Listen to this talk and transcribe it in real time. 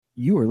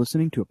You are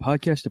listening to a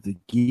podcast of the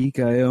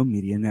Geek.io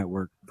Media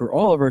Network. For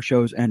all of our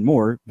shows and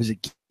more,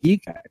 visit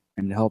Geek.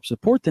 And to help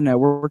support the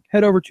network,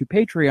 head over to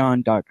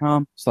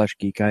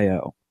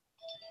patreon.com/geek.io.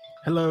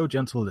 Hello,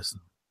 gentle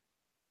listener.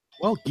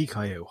 While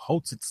Geek.io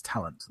holds its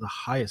talent to the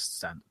highest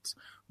standards,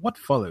 what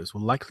follows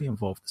will likely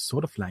involve the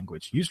sort of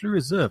language usually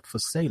reserved for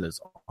sailors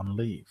on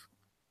leave.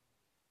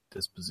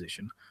 This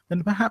position,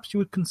 then perhaps you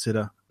would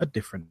consider a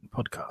different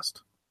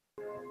podcast.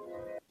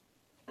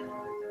 There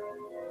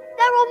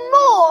are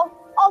more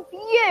of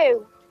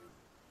you.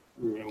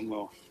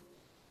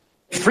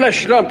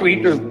 Flesh lump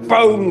eater,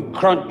 bone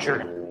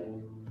cruncher,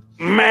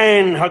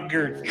 man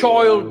hugger,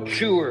 child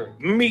chewer,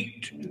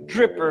 meat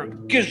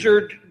dripper,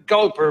 gizzard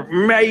gulper,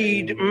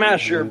 maid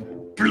masher,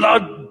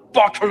 blood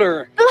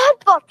bottler.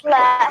 Blood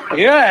bottler.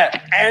 Yeah,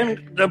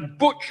 and the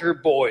butcher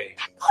boy.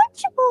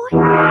 Butcher boy.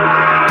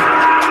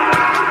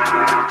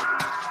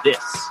 This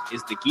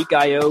is the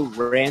Geek.io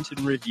Rant and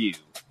Review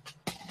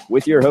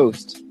with your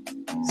hosts,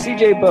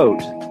 CJ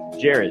Boat,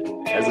 Jared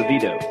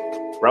Azevedo,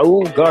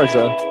 Raul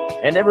Garza,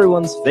 and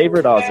everyone's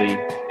favorite Aussie,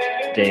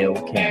 Dale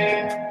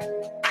Campbell.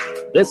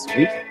 This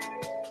week,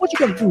 What you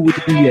gonna do with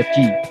the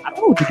BFG? I don't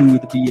know what to do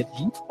with the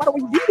BFG. Why don't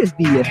we do this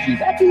BFG?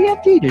 That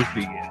BFG, this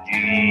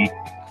BFG.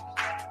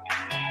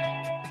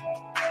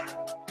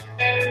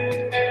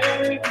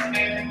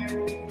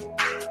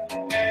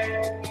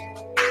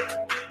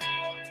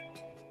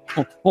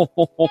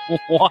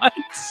 What?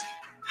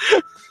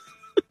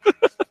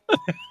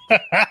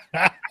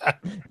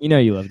 You know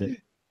you loved it.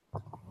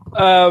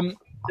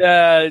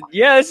 Yeah,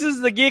 this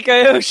is the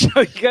Geek.io show,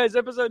 you guys.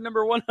 Episode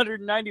number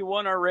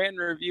 191, our rant and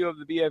review of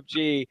the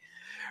BFG,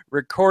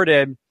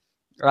 recorded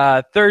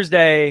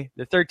Thursday,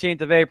 the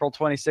 13th of April,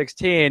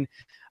 2016.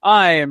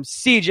 I am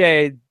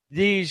CJ.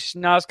 These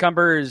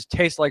schnozcumbers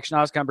taste like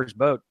schnozcumbers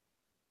boat.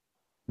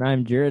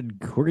 I'm Jared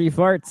Quirky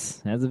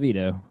Farts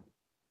Azevedo.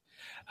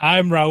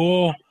 I'm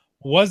Raul.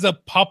 Was a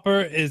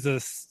popper is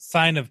a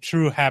sign of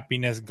true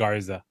happiness,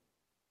 Garza.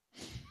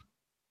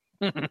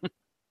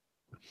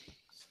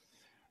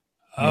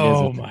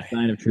 Oh my!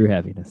 Sign of true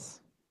happiness.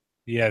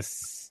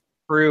 Yes.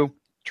 True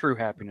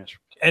happiness.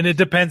 And it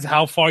depends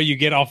how far you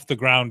get off the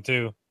ground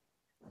too.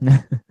 Yeah,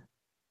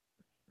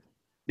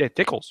 it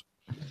tickles.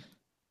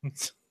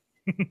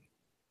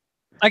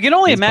 I can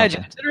only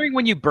imagine, considering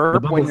when you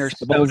burp when there's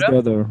the bubbles soda.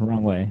 go the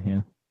wrong way.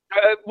 Yeah.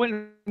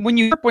 When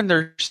you burp when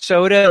there's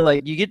soda,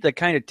 like you get the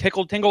kind of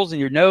tingles in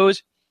your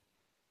nose.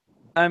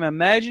 I'm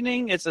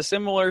imagining it's a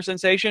similar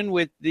sensation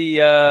with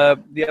the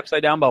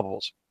upside down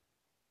bubbles.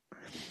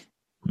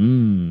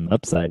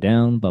 Upside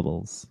down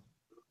bubbles.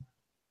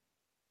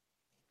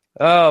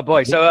 Oh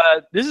boy! So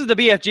this is the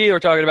BFG we're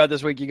talking about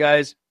this week, you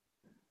guys.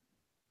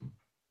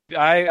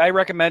 I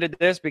recommended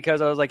this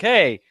because I was like,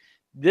 hey,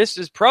 this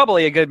is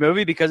probably a good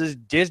movie because it's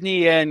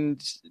Disney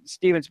and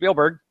Steven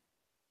Spielberg.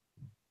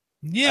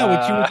 Yeah,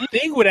 which you would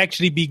think would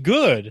actually be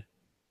good.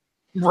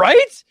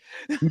 Right?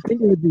 You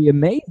think it would be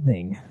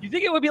amazing? You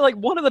think it would be like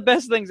one of the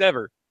best things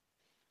ever?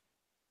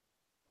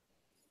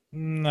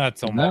 Not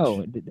so much.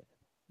 No.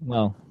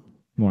 Well,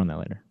 more on that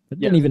later. It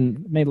didn't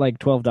even made like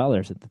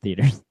 $12 at the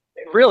theaters.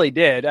 It really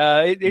did.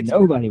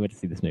 Nobody went to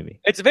see this movie.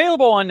 It's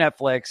available on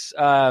Netflix.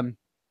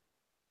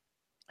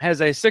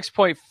 Has a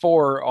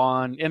 6.4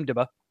 on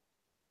IMDb.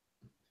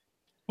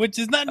 Which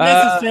is not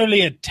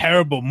necessarily a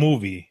terrible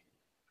movie.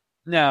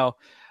 No.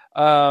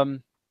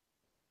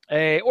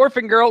 A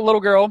orphan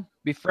little girl,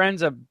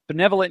 befriends a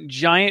benevolent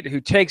giant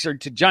who takes her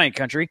to giant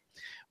country,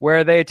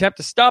 where they attempt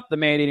to stop the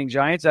man-eating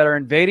giants that are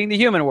invading the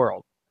human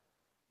world.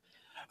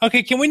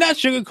 Okay, can we not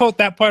sugarcoat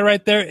that part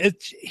right there?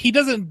 He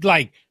doesn't,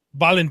 like,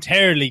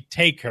 voluntarily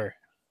take her.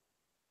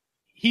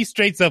 He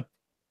straight up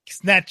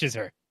snatches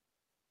her.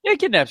 Yeah, he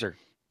kidnaps her.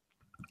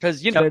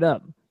 Because, you know, Straight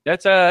up.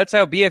 that's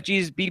how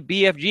BFGs beat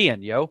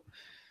BFGing, yo.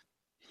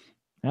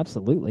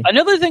 Absolutely.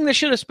 Another thing that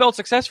should have spelled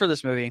success for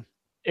this movie,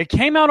 it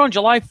came out on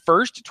July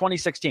 1st,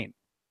 2016.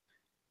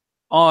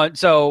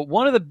 So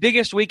one of the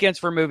biggest weekends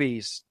for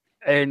movies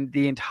in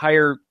the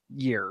entire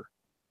year.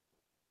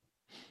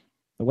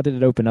 What did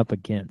it open up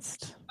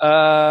against?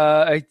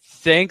 I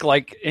think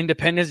like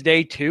Independence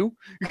Day 2.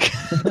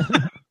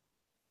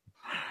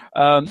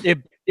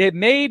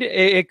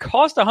 It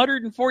cost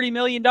 $140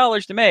 million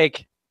to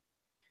make.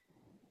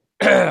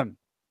 No.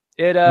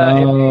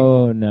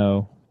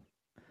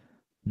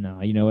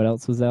 No, you know what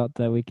else was out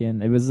that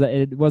weekend?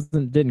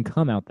 Didn't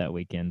come out that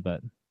weekend,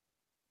 but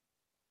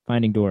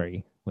Finding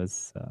Dory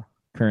was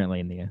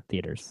currently in the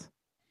theaters.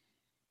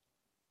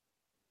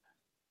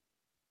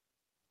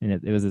 And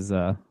it was his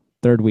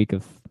third week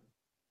of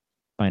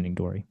Finding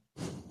Dory.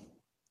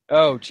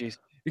 Oh, jeez.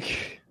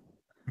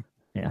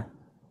 Yeah.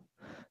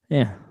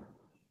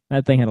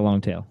 That thing had a long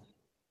tail.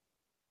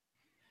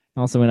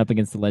 Also went up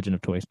against the Legend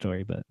of Tarzan.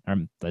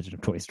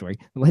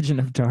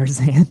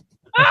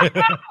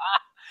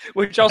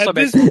 Which also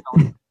makes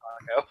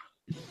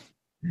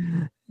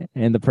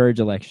and the Purge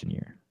election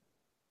year.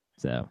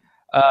 So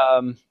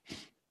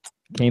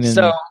came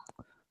in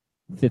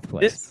fifth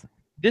place.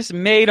 This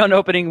made on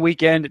opening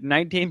weekend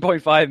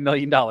 $19.5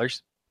 million.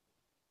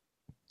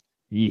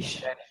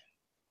 Yeesh.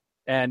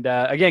 and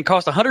again,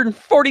 cost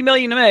 $140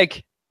 million to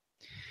make.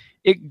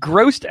 It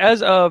grossed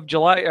as of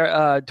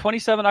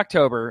 27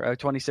 October of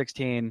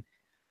 2016,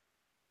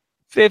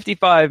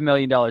 $55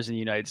 million in the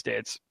United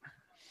States.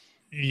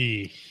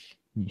 Eesh.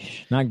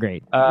 Not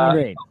great. Not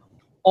great.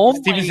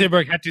 Steven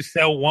Spielberg had to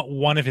sell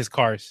one of his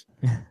cars.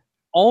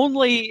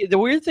 Only the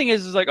weird thing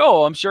is like,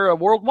 oh, I'm sure a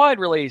worldwide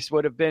release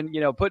would have been,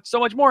 put so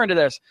much more into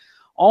this.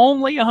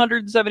 Only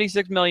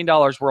 $176 million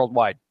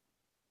worldwide.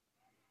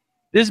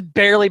 This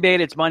barely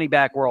made its money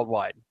back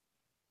worldwide.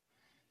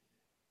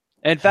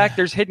 In fact,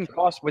 there's hidden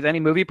costs with any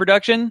movie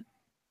production.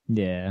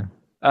 Yeah.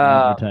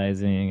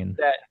 Advertising and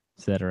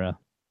etc.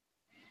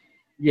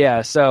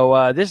 Yeah,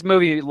 so this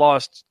movie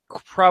lost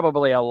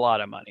probably a lot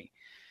of money.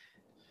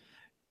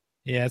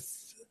 Yes.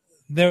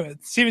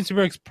 Steven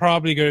Spielberg's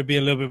probably going to be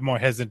a little bit more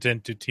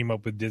hesitant to team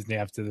up with Disney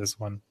after this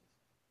one.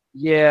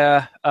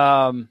 Yeah.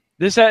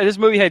 This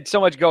movie had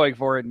so much going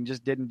for it and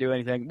just didn't do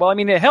anything. Well, I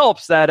mean, it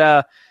helps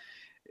that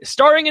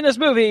starring in this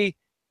movie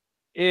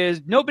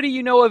is nobody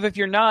you know of if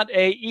you're not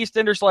a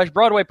EastEnder /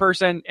 Broadway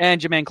person, and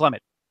Jermaine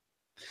Clement.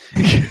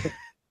 And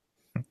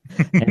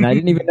I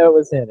didn't even know it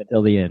was him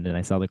until the end, and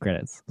I saw the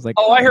credits. I was like,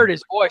 I heard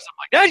his voice. I'm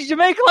like, that's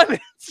Jermaine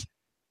Clement.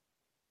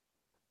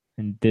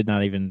 And did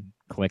not even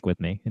click with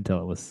me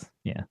until it was,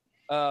 yeah.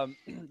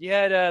 You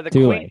had the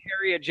Too Queen late.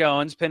 Harriet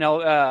Jones,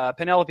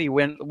 Penelope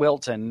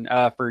Wilton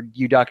for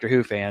you Doctor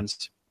Who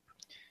fans.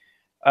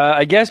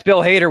 I guess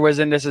Bill Hader was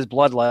in this as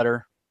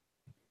Bloodletter.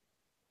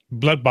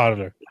 Blood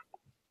Bottler.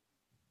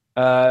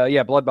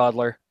 Yeah, Blood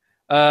Bottler.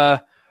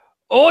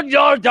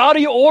 Oddjar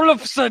Daddy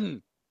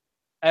Olafson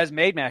as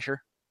Maid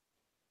Masher.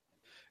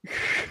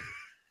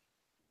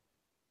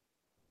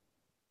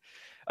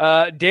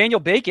 Daniel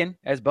Bacon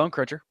as Bone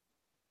Cruncher.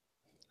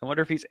 I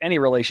wonder if he's any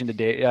relation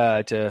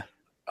to.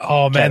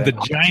 Oh man, Kevin.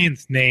 the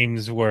Giants'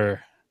 names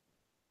were.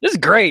 This is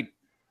great.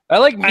 I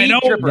like Meat know.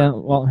 Tripper. Yeah,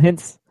 well,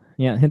 hence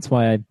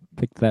why I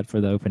picked that for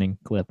the opening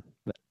clip.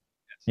 But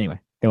anyway,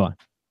 go on.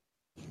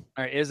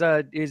 All right,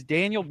 is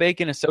Daniel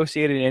Bacon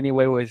associated in any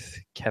way with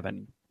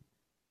Kevin?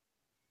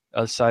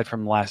 Aside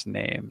from last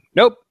name?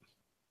 Nope.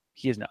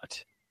 He is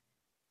not.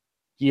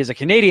 He is a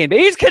Canadian, but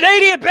he's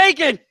Canadian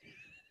Bacon!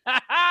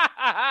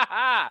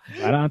 Oh.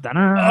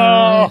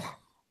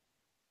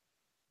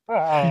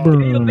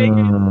 Daniel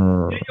Bacon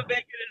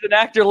is an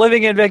actor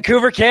living in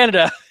Vancouver,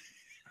 Canada.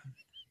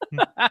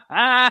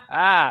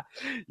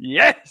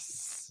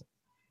 Yes!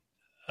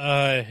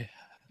 All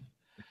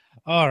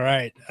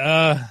right.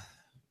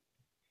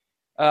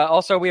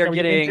 Also, we are we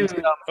getting into-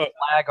 some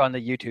lag on the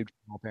YouTube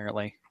channel,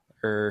 apparently.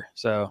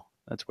 So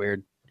that's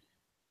weird.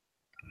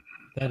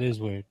 That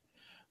is weird.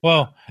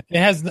 Well,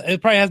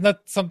 it probably has not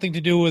something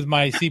to do with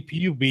my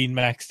CPU being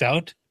maxed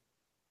out.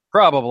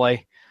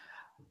 Probably.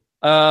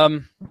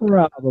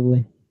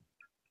 Probably.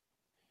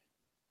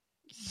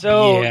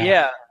 So,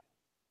 Yeah.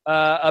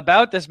 yeah.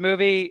 About this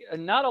movie,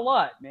 not a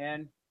lot,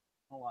 man.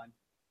 Hold on.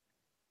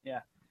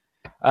 Yeah.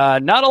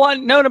 Not a lot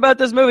known about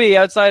this movie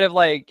outside of,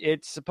 like,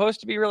 it's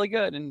supposed to be really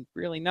good and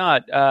really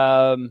not.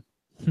 I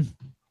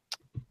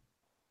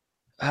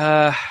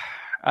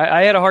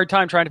had a hard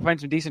time trying to find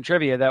some decent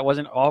trivia that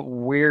wasn't all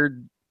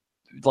weird,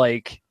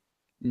 like,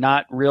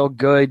 not real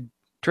good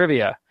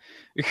trivia.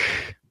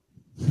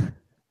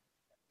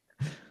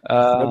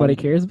 Nobody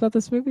cares about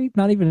this movie?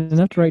 Not even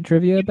enough to write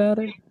trivia about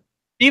it?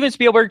 Steven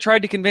Spielberg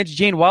tried to convince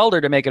Gene Wilder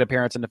to make an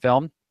appearance in the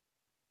film,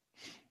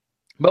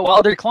 but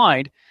Wilder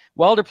declined.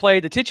 Wilder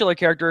played the titular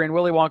character in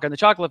Willy Wonka and the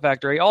Chocolate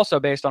Factory, also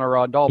based on a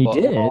Roald Dahl book.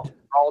 did?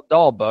 Roald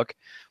Dahl book.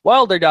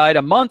 Wilder died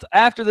a month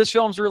after this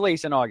film's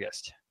release in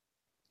August.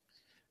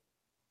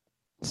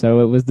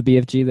 So it was the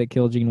BFG that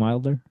killed Gene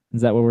Wilder?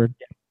 Is that what we're... Is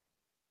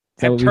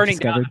that Kept what we've turning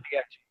down discovered?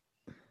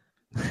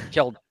 the BFG.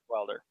 Killed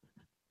Wilder.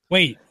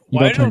 Wait, You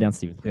don't turn Wilder? down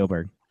Steven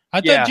Spielberg. I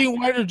thought Yeah. Gene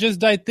Wilder just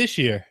died this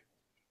year.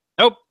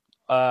 Nope.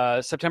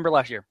 September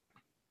last year.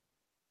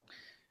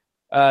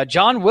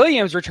 John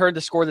Williams returned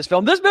to score this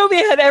film. This movie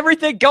had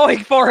everything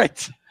going for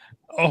it.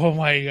 Oh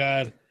my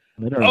god.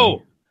 Literally.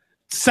 Oh,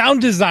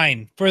 sound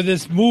design for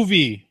this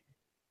movie.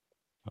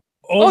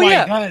 Oh, Oh, my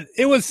yeah. god.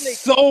 It was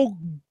so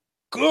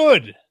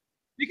good.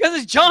 Because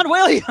it's John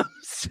Williams.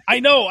 I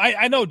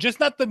know. Just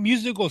not the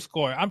musical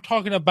score. I'm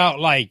talking about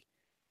like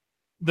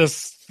the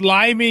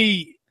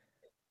slimy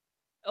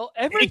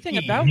Everything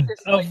icky about this.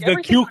 of like, the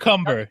everything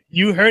cucumber.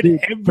 You heard Dude,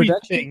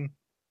 everything.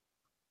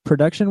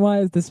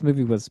 Production-wise, this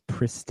movie was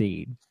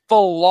pristine.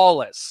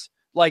 flawless.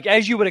 Like,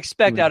 as you would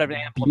expect out of an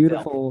Amblin film.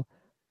 Beautiful.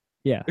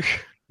 Yeah.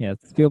 Yeah,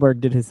 Spielberg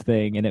did his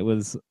thing, and it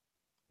was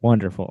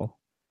wonderful.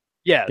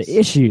 Yes. The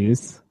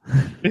issues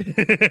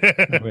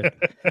with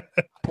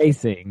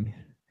pacing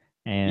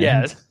and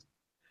Yes.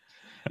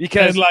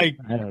 Because And like,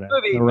 I don't know, the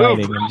movie the moved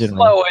writing in real general.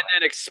 slow and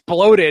then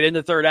exploded in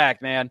the third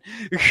act, man.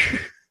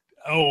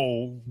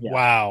 oh Yeah.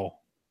 wow.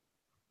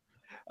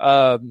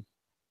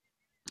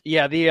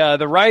 Yeah,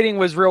 the writing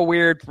was real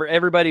weird for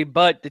everybody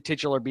but the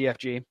titular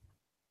BFG.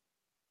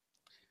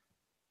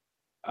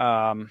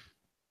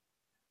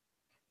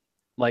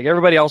 Like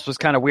everybody else was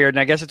kind of weird, and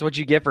I guess it's what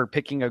you get for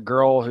picking a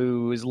girl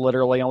who's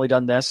literally only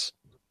done this.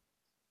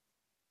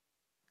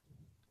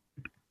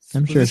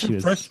 I'm Was sure this she her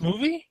was. first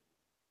movie?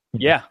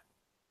 Yeah.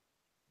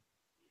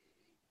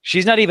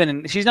 She's not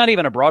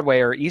even a Broadway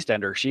or East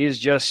Ender. She is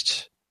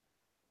just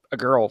a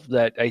girl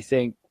that I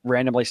think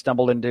randomly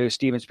stumbled into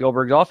Steven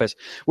Spielberg's office,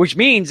 which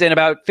means in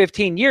about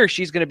 15 years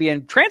she's going to be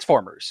in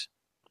Transformers.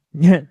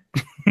 Yeah.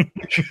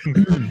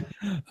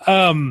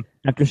 Um,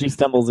 After she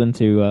stumbles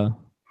into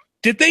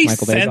did they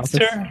Michael Bay's office?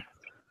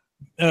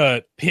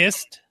 censor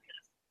pissed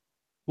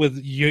with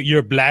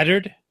your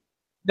bladdered?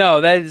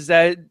 No,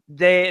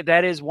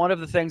 that is one of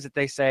the things that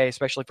they say,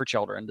 especially for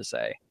children, to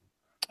say.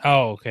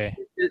 Oh, okay.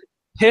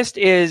 Pissed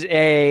is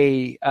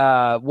a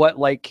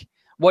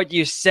what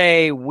you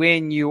say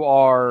when you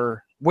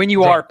are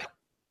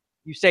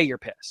you say you're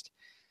pissed.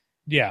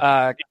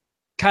 Yeah.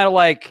 Kind of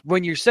like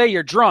when you say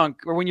you're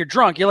drunk, or when you're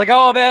drunk, you're like,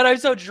 "Oh man, I'm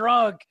so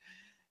drunk."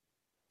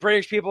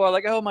 British people are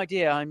like, "Oh my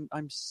dear, I'm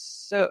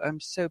so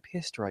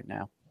pissed right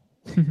now,"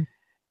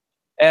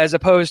 as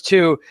opposed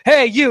to,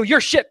 "Hey,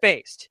 you're shit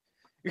faced."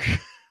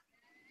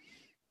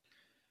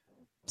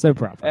 So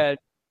proper.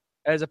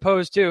 As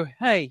opposed to,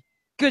 "Hey,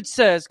 good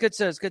sirs,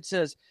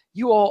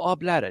 you all are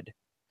bladdered."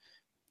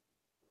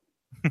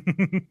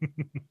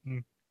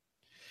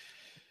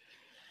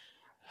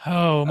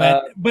 Oh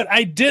man, but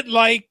I did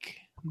like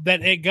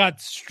that it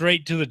got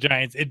straight to the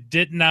Giants. It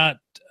did not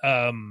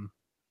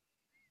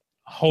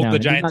hold No, the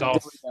it did Giants not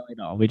off. dilly-dally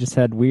at all. We just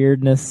had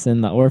weirdness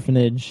in the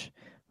orphanage,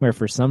 where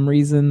for some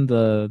reason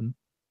the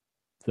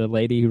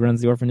lady who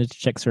runs the orphanage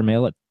checks her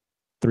mail at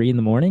 3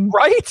 a.m.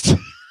 Right?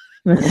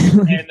 And Why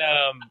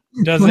are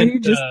doesn't you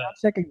just not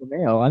checking the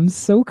mail? I'm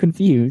so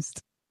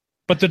confused.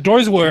 but the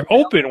doors were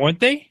open, weren't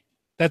they?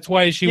 That's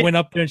why she went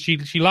up there and she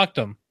locked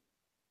them.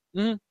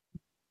 Mm-hmm.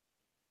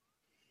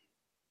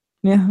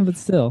 Yeah, but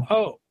still.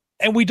 Oh,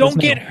 and we don't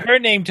There's get mail. her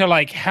name till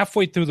like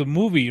halfway through the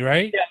movie,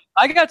 right? Yeah,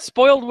 I got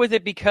spoiled with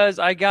it because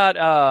I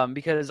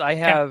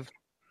have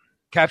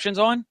captions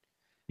on.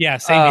 Yeah,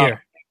 same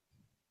here.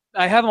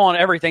 I have them on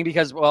everything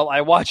because, well, I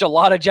watch a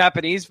lot of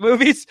Japanese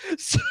movies,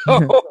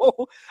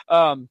 so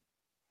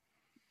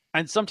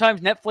and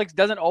sometimes Netflix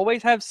doesn't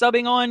always have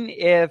subbing on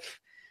if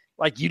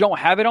like you don't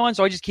have it on,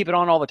 so I just keep it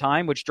on all the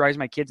time, which drives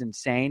my kids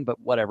insane. But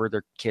whatever,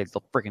 they're kids;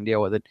 they'll freaking deal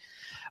with it.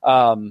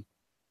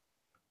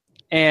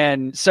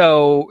 And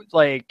so,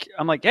 like,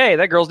 I'm like, hey,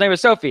 that girl's name is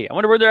Sophie. I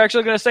wonder where they're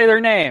actually going to say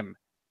their name.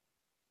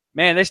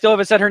 Man, they still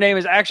haven't said her name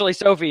is actually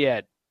Sophie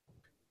yet.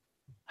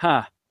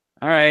 Huh.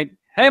 All right.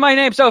 Hey, my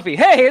name's Sophie.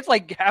 Hey, it's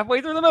like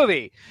halfway through the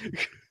movie.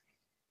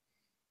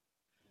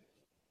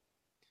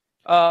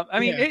 I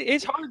mean,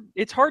 it's hard.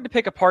 It's hard to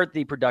pick apart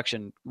the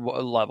production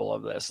level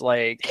of this.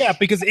 Like, Yeah,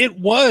 because it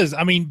was.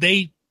 I mean,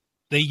 they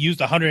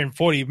used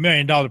 $140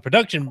 million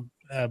production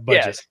budget.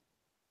 Yes.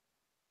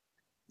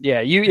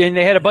 Yeah, and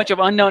they had a bunch of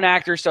unknown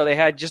actors, so they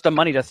had just the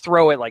money to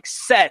throw at like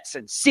sets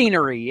and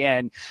scenery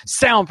and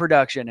sound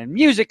production and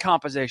music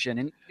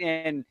composition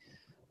and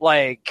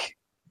like,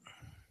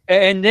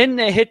 and then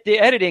they hit the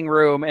editing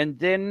room, and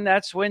then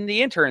that's when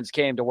the interns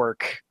came to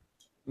work.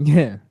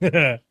 Yeah.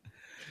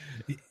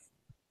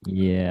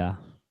 Yeah.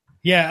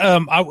 Yeah.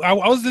 I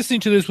was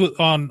listening to this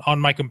on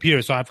my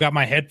computer, so I've got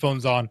my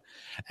headphones on,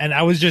 and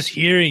I was just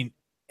hearing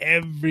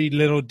every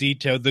little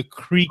detail, the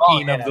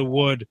creaking of the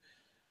wood,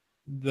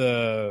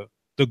 the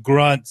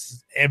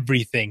grunts,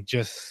 everything,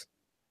 just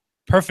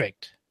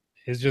perfect.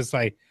 It's just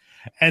like,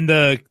 and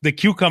the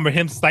cucumber,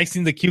 him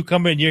slicing the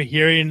cucumber, and you're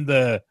hearing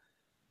the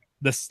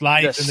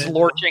slice, The and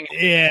slorching.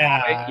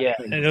 Yeah.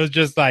 And it was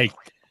just like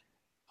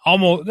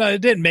almost. No,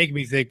 it didn't make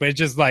me sick, but it's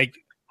just like,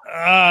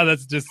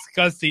 that's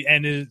disgusting,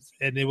 and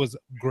it was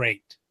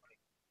great.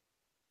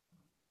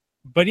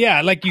 But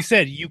yeah, like you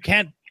said, you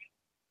can't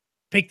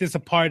pick this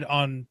apart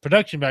on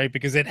production value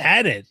because it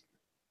had it.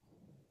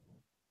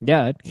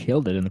 Yeah, it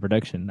killed it in the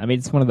production. I mean,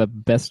 it's one of the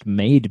best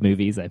made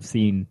movies I've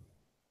seen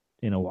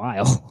in a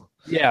while.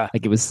 Yeah.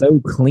 Like, it was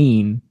so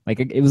clean. Like,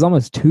 it was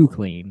almost too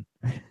clean,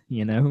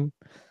 you know?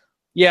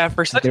 Yeah,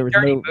 for such a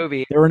dirty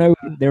movie. There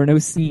were no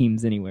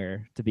seams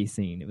anywhere to be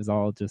seen. It was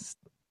all just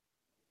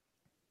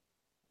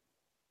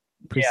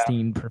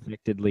pristine,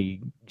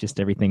 perfectly, just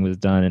everything was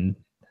done, and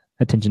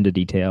attention to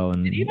detail.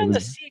 And even the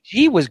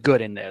CG was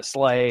good in this.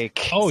 Like,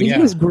 CG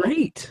was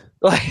great.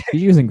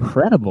 CG was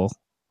incredible.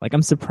 Like,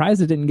 I'm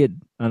surprised it didn't get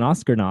an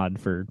Oscar nod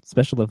for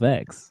special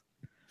effects.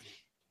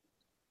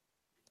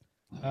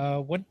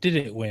 What did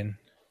it win?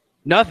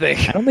 Nothing.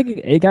 I don't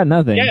think it got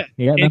nothing. Yeah,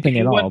 it got nothing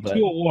at won all. But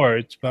 2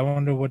 awards, but I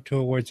wonder what 2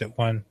 awards it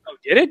won. Oh,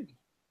 did it?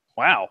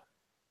 Wow.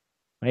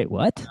 Wait,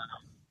 what?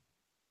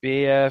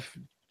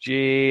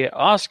 BFG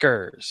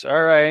Oscars.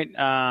 All right.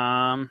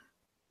 No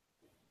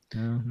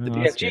the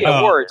BFG Oscars.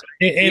 awards.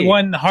 It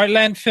won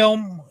Heartland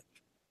Film,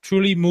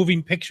 Truly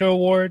Moving Picture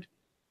Award,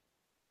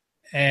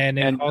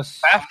 and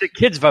also BAFTA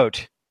Kids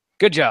Vote.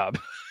 Good job.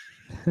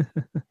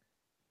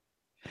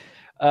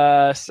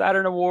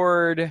 Saturn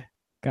Award.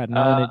 Got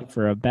nominated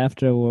for a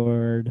BAFTA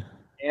award.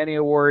 Annie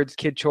Awards,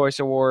 Kid Choice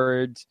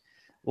Awards,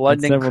 Had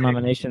London several Critics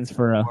nominations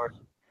for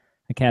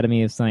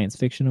Academy of Science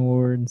Fiction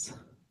Awards.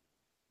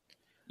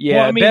 Yeah,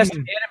 Well, I mean- Best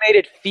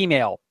Animated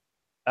Female.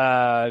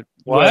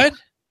 What?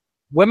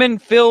 Women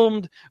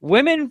Film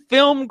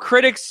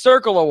Critics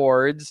Circle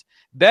Awards,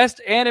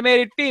 Best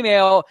Animated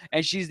Female,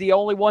 and she's the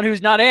only one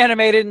who's not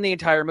animated in the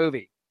entire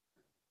movie.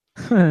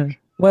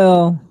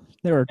 Well,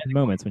 there were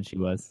moments when she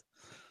was.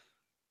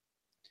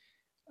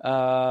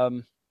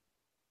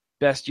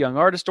 Best Young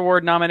Artist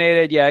Award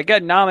nominated. Yeah, it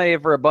got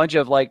nominated for a bunch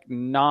of like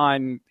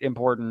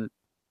non-important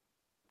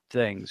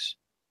things.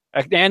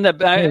 And it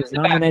was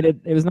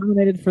nominated. It was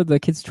nominated for the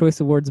Kids' Choice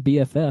Awards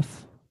BFF.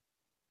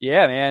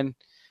 Yeah, man.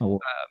 Oh.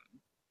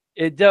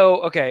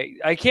 Okay,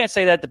 I can't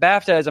say that the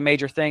BAFTA is a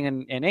major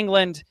thing in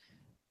England.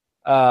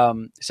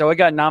 So it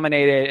got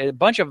nominated. A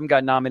bunch of them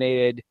got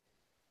nominated.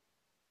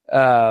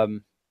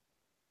 And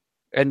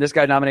this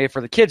got nominated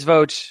for the kids'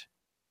 vote.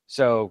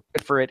 So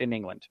good for it in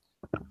England.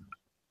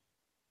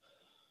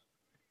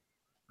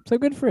 So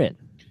good for it.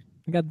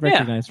 It got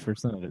recognized for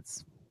some of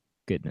its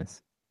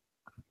goodness.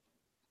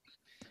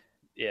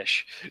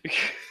 Ish.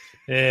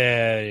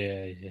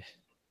 Yeah.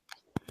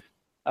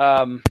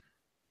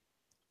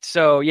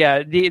 So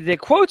yeah, the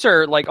quotes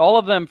are like all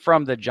of them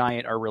from the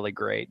Giant are really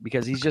great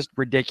because he's just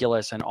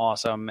ridiculous and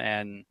awesome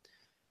and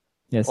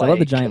yes, I love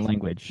the Giant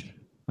language.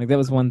 Like that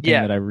was one thing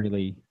that I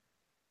really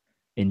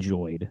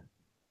enjoyed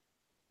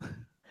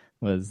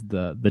was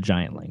the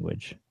Giant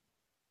language.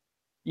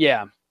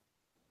 Yeah.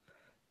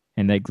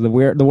 And like the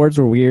words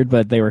were weird,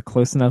 but they were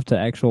close enough to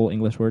actual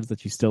English words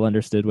that you still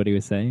understood what he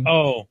was saying.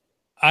 Oh,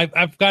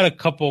 I've got a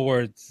couple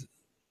words.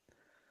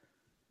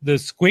 The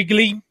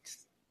squigglings,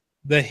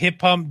 the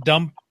hip hump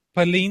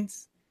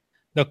dumplings,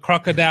 the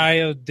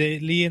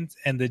crocodilians,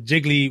 and the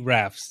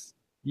Jigglyraffe.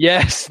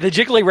 Yes, the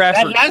Jigglyraffe.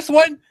 That last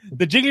one,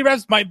 the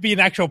Jigglyraffe might be an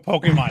actual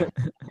Pokemon.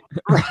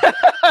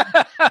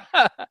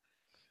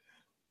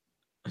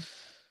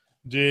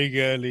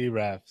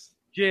 Jigglyraffe.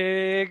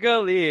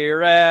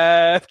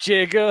 Jigglyraffe.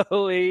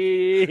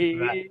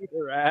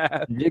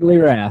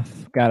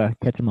 Jigglyraffe. Gotta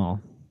catch them all.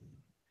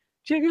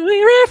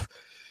 Jigglyraffe.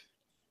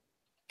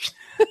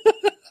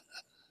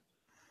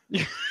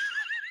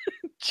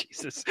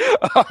 Jesus.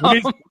 What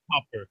is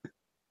Popper?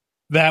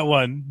 That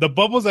one. The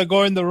bubbles are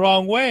going the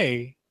wrong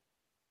way.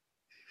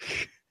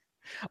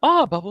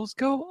 Bubbles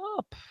go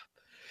up.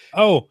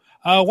 Oh,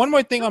 one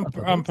more thing on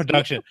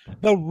production.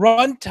 The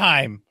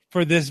runtime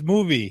for this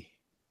movie.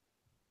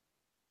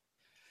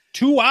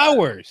 2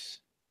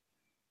 hours.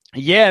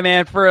 Yeah,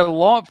 man.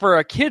 For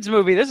a kids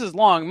movie, this is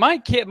long.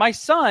 My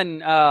son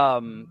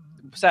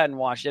sat and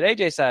watched it.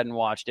 AJ sat and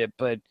watched it,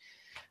 but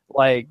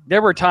like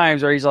there were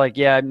times where he's like,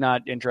 "Yeah, I'm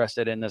not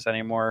interested in this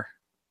anymore."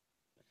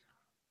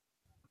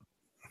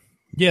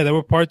 Yeah, there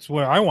were parts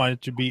where I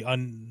wanted to be I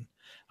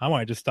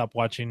wanted to stop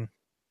watching.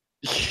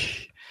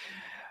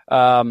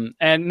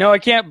 And no, I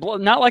can't.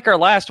 Not like our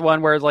last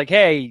one, where it's like,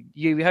 "Hey,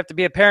 you have to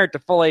be a parent to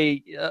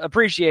fully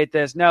appreciate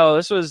this." No,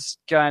 this was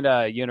kind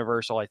of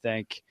universal, I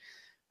think.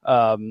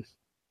 Yeah,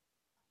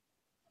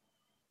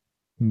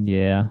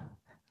 I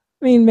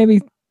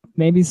mean,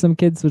 maybe some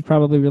kids would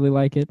probably really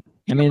like it.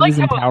 I mean, it is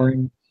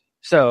empowering.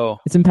 So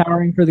it's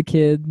empowering for the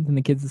kid, and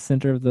the kid's the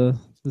center of the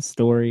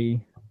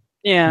story.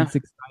 Yeah, it's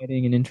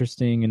exciting and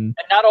interesting, and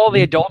not all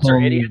the adults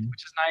are idiots,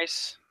 which is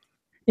nice.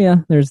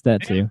 Yeah, there's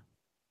that too.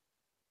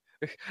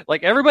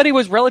 Like everybody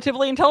was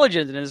relatively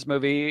intelligent in this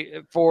movie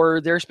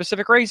for their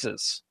specific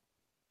races.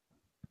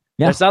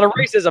 Yeah, that's not a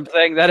racism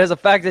thing. That is a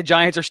fact that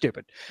giants are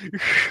stupid.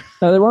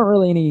 No, there weren't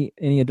really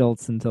any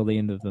adults until the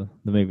end of the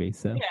movie.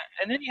 So yeah,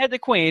 and then you had the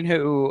Queen,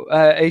 who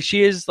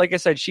she is, like I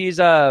said,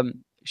 she's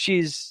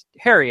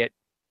Harriet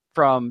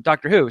from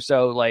Doctor Who.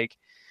 So like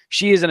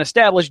she is an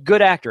established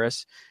good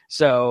actress.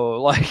 So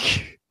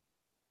like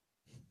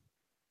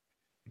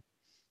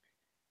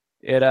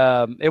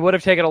it would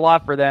have taken a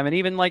lot for them, and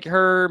even like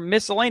her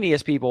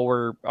miscellaneous people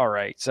were all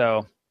right.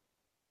 So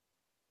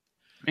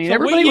I mean, so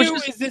everybody what year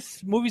is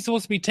this movie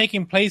supposed to be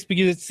taking place?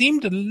 Because it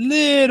seemed a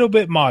little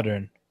bit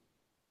modern.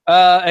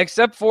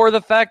 Except for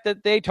the fact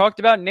that they talked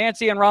about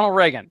Nancy and Ronald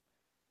Reagan.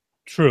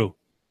 True.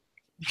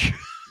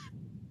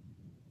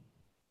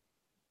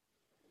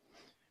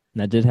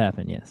 That did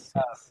happen, yes.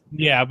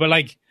 Yeah, but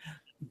like,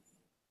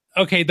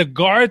 okay, the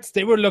guards,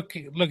 they were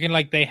looking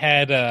like they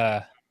had,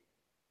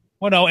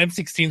 well, no,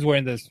 M16s were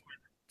in the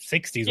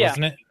 60s,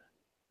 wasn't it?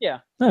 Yeah.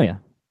 Oh, yeah.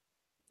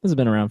 This has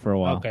been around for a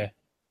while. Okay.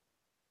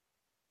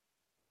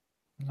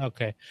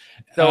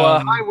 So,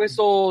 High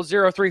Whistle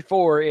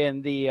 034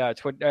 in the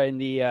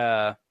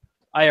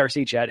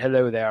IRC chat.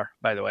 Hello there,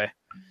 by the way.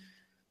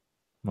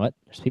 What?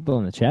 There's people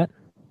in the chat?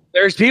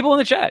 There's people in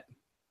the chat.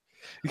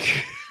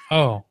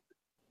 Oh.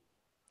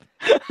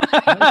 I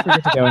always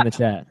forget to go in the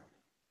chat.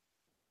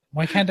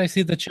 Why can't I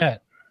see the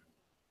chat?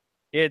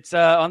 It's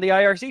on the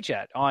IRC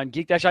chat on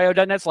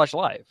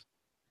geek-io.net/live.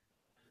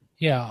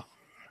 Yeah.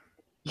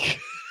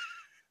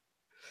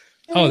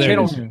 Oh, there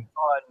it is. On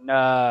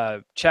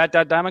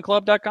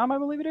chat.diamondclub.com, I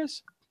believe it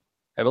is.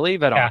 I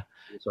believe it. Yeah.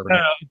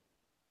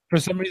 For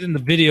some reason, the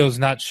video is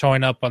not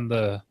showing up on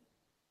the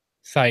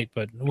site,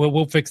 but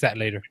we'll fix that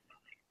later.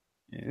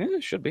 Yeah,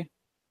 it should be.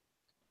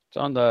 It's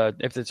on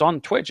if it's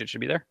on Twitch, it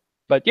should be there.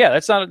 But yeah,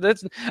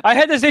 I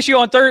had this issue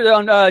on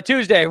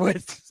Tuesday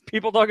with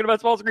people talking about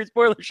Small Screen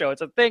Spoiler Show.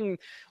 It's a thing.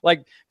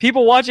 Like,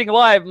 people watching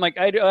live, I'm like,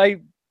 I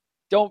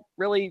don't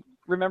really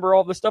remember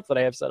all the stuff that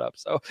I have set up.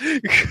 So,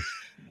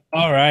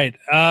 all right.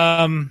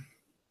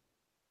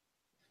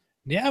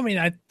 Yeah, I mean,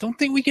 I don't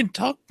think we can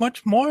talk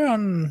much more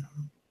on.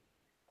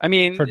 I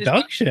mean,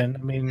 production.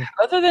 I mean,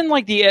 other than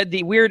like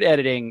the weird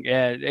editing.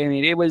 I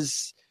mean,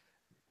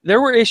 there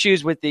were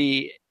issues with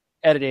the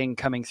editing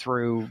coming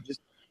through,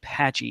 just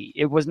patchy.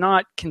 It was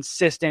not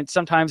consistent.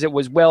 Sometimes it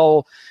was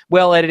well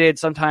edited.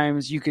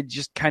 Sometimes you could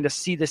just kind of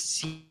see the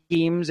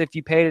seams if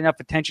you paid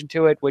enough attention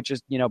to it, which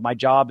is, my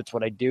job. It's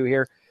what I do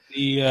here.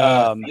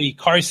 The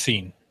car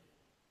scene.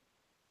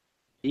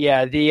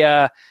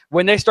 Yeah,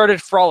 when they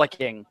started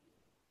frolicking,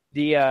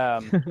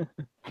 might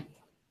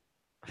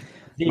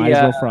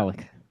as well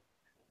frolic.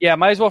 Yeah,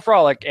 might as well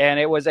frolic, and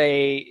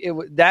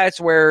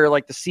that's where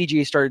like the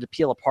CG started to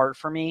peel apart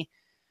for me,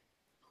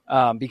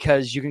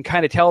 because you can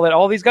kind of tell that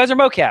all these guys are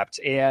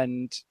mocapped,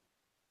 and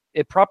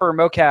a proper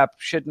mocap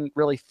shouldn't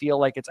really feel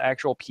like it's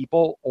actual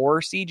people or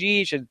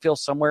CG. It should feel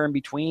somewhere in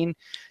between.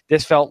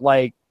 This felt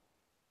like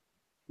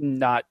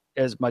not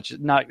as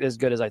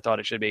good as I thought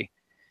it should be.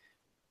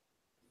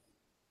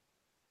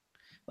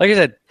 Like I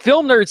said,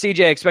 film nerd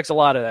CJ expects a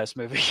lot of this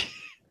movie.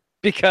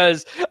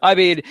 Because, I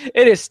mean,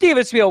 it is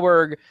Steven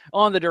Spielberg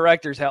on the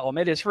director's helm.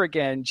 It is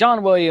freaking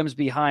John Williams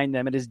behind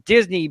them. It is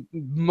Disney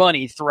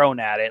money thrown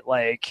at it.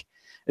 Like,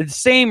 the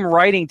same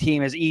writing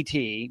team as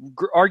E.T.,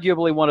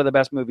 arguably one of the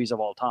best movies of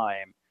all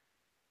time.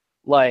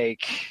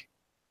 Like,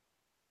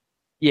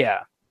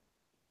 yeah.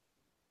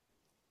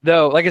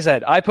 Though, like I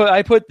said, I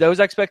put those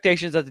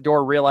expectations at the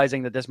door,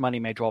 realizing that this movie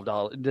made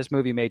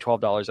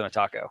 $12 on a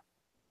taco.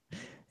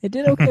 It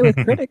did okay with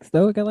critics,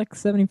 though. It got like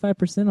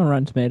 75% on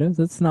Rotten Tomatoes.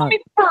 It's not. I mean,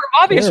 for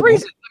obvious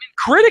reasons. I mean,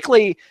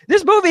 critically,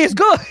 this movie is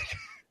good.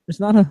 There's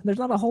not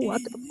a whole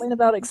lot to complain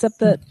about, except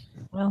that,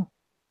 well,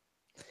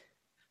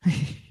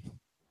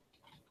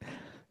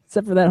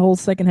 except for that whole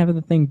second half of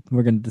the thing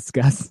we're going to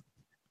discuss.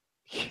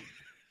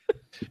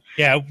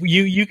 Yeah,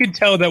 you can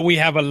tell that we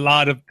have a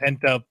lot of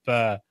pent up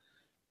for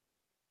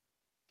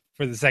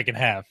the second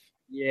half.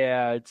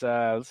 Yeah, it's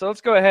so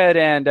let's go ahead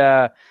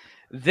and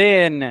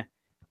then.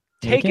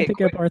 You can't pick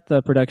apart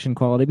the production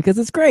quality because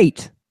it's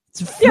great.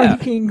 It's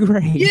freaking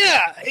great.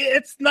 Yeah,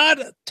 it's not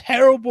a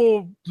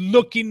terrible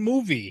looking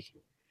movie.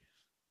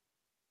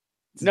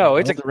 No,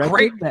 it's a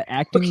great. The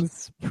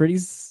acting's pretty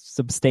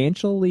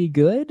substantially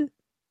good.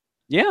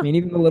 Yeah, I mean,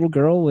 even the little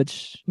girl,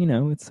 which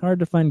it's hard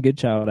to find good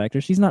child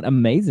actors. She's not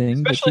amazing,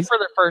 especially for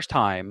their first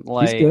time.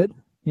 Like, she's good.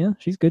 Yeah,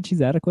 she's good.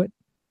 She's adequate.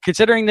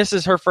 Considering this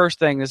is her first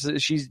thing,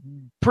 she's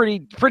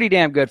pretty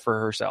damn good for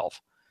herself.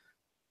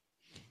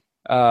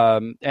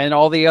 And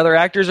all the other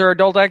actors are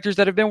adult actors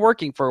that have been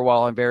working for a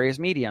while in various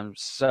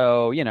mediums.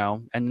 So, and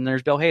then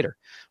there's Bill Hader.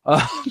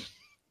 I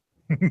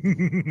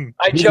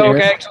joke.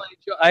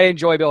 I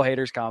enjoy Bill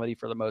Hader's comedy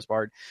for the most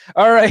part.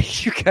 All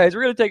right, you guys,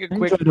 we're going to take a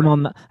quick...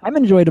 I've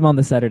enjoyed him on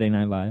the Saturday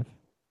Night Live.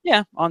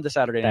 Yeah, on the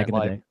Saturday Night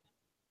Live.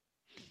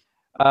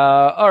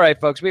 All right,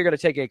 folks, we're going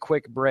to take a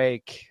quick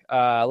break.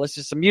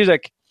 Listen to some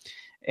music.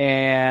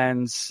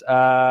 And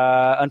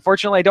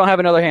unfortunately, I don't have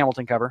another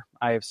Hamilton cover.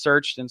 I have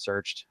searched and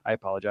searched. I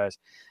apologize.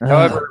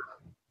 However,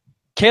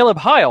 Caleb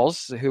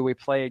Hiles, who we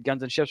played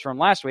Guns and Ships from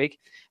last week,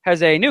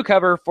 has a new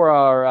cover for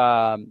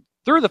our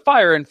Through the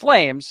Fire and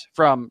Flames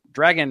from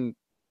Dragon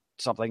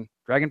Force.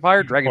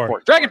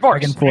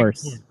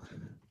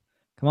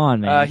 Come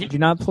on, man. Did you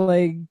not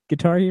play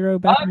Guitar Hero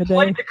back in the day? I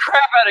played the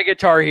crap out of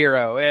Guitar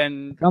Hero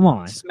and come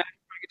on. Smacked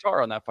my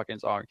guitar on that fucking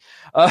song.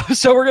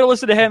 So we're going to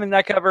listen to him in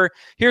that cover.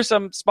 Here's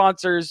some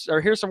sponsors,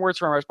 or here's some words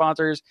from our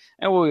sponsors,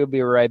 and we'll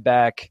be right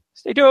back.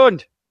 Stay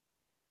tuned.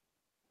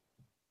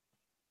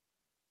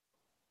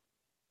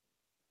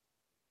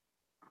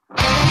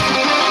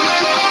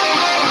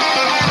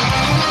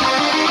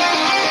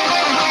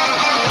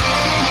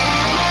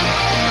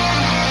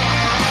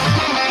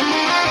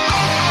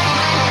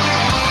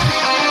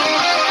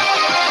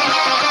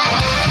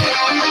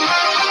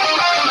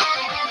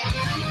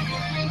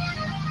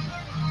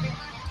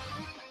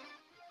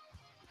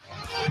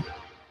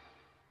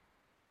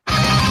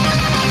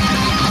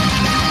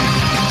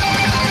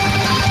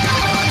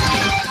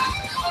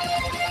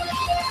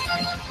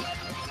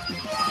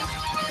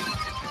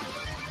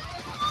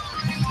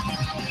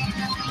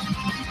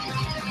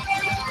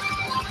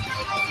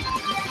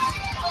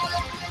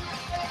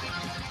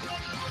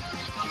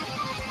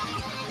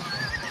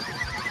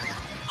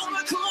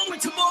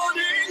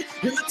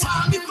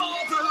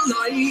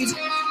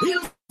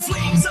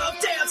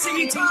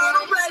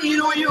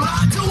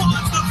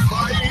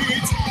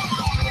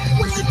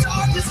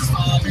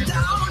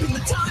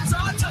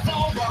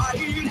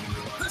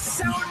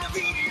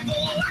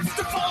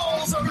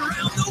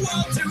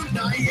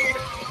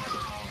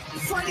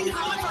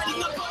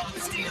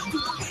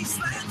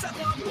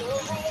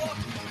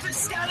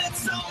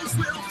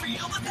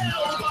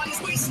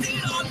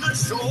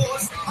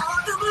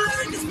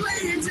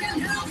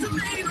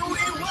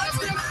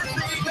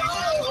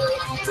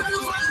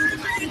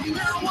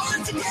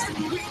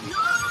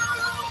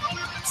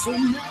 So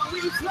now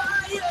we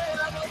fly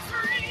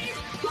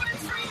free.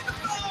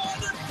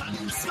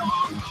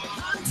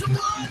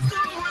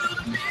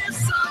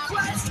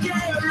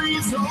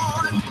 carries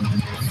on.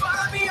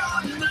 Far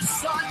beyond the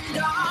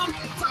sundown,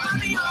 far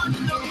beyond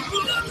the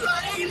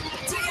moonlight,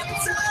 deep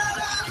inside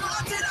our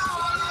hearts and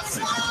all our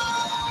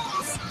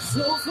souls.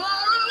 So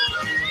far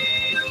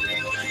away, we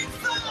wait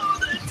for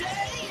the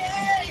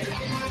day,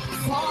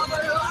 for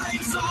the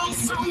lights all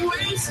so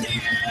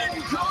wasted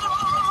and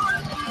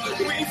gone.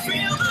 We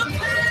feel the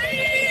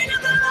pain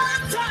of the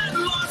lifetime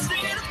lost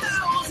in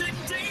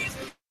 1,000 days.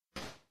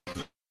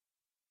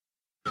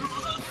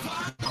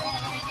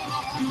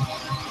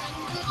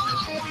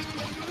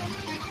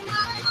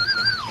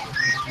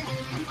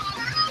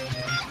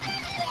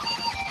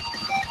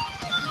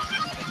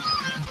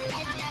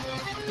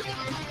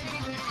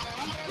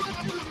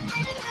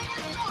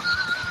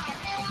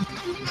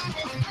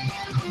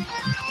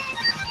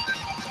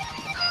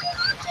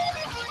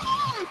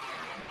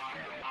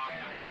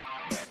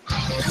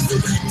 As the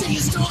red day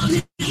is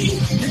dawning,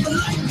 and the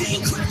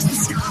lightning cracks the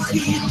sky,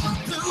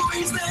 the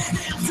raise their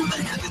hands to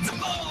the heavens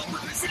above,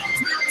 with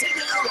resentment in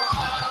their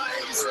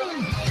eyes.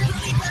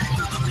 Running back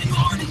from the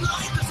morning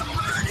light, there's a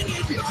burning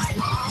in my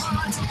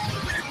heart.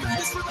 We're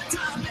best for a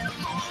time and a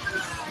fallen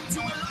light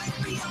to a light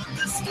beyond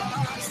the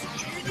stars.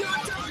 In your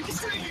darkest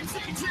dreams,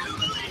 they do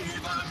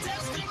believe our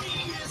destiny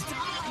is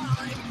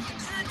time.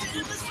 And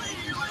in the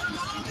sleep,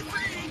 we'll all be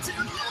free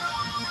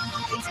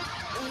tonight.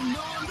 And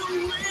on the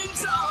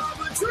wings of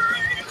a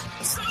dream,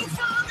 so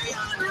far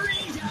beyond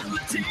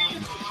reality,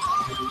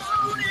 all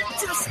alone in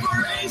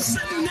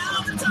desperation, now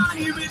the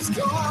time is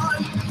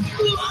gone.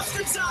 Lost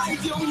inside,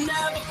 you'll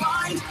never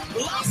find,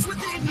 lost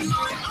within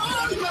my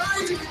own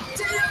mind.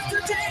 Day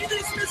after day,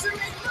 this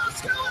misery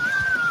must go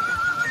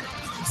on.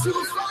 So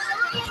far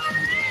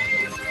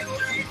away, we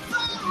wait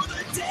for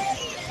the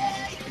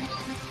day,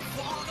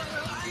 for the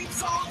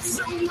lights all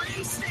so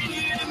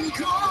wasted and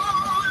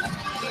gone.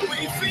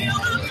 We feel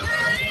the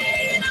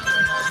pain of a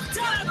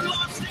lifetime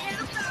lost in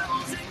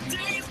 1,000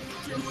 days.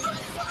 Through the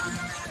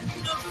fire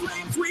and the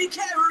flames we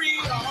carry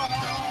on.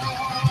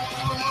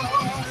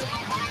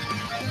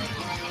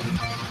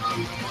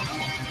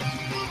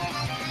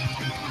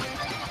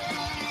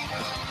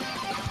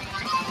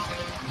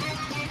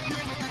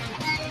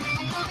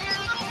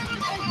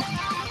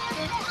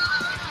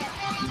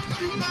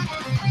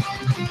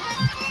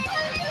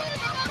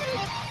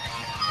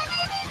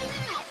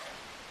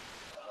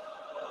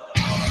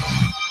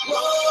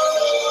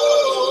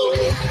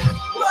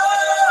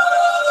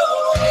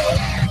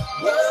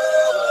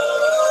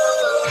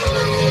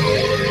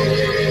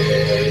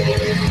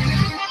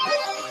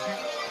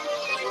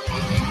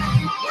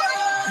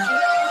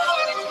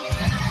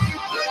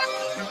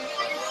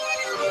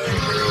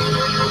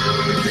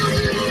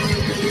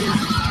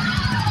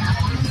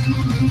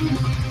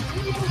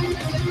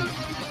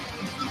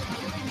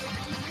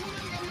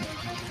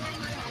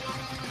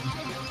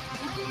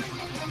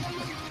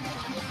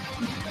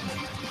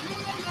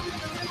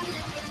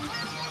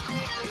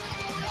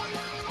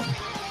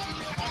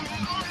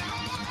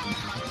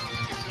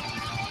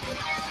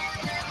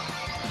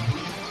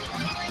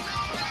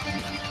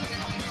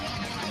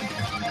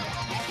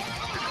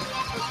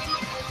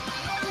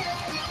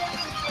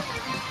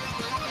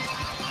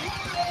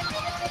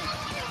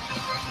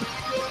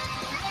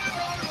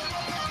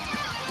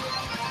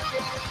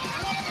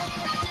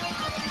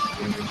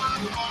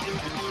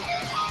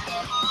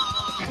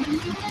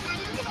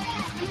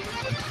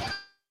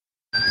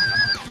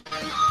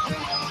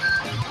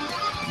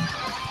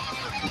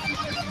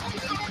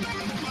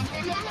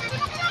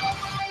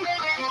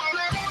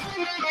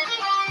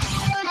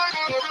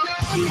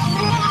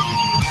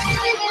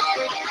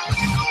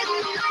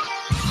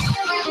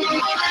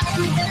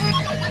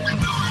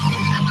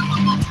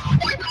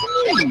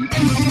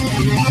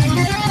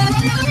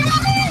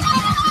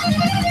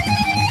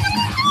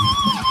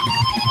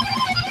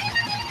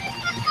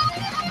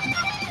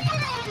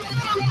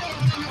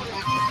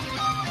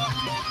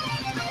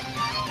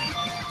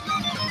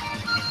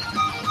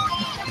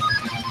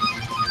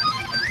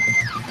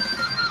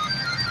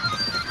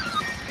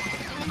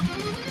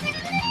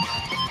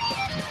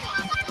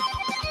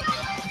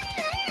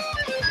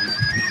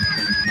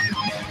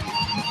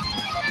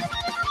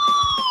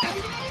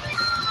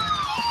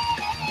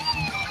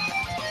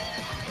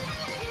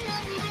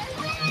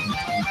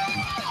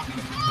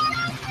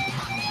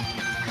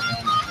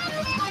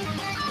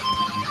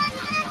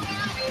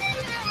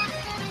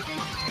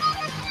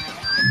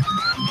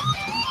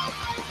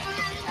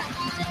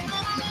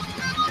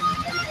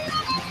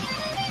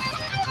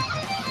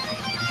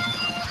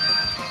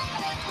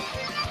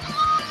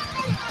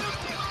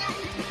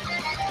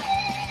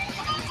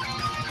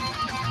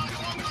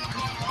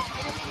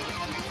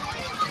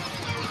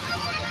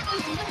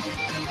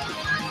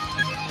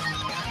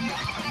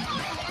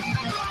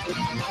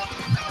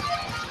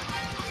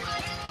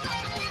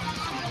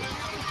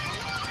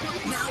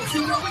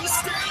 Here we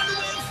stand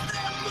with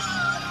their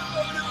blood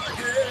on our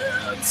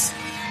hands.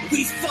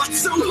 We fought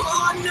so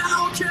hard,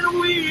 now can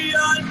we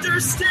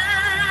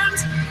understand?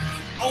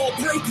 I'll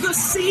break the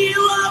seal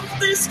of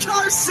this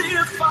curse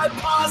if I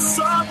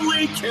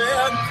possibly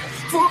can,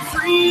 for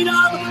freedom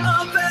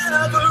of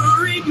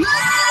every man.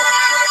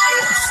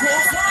 So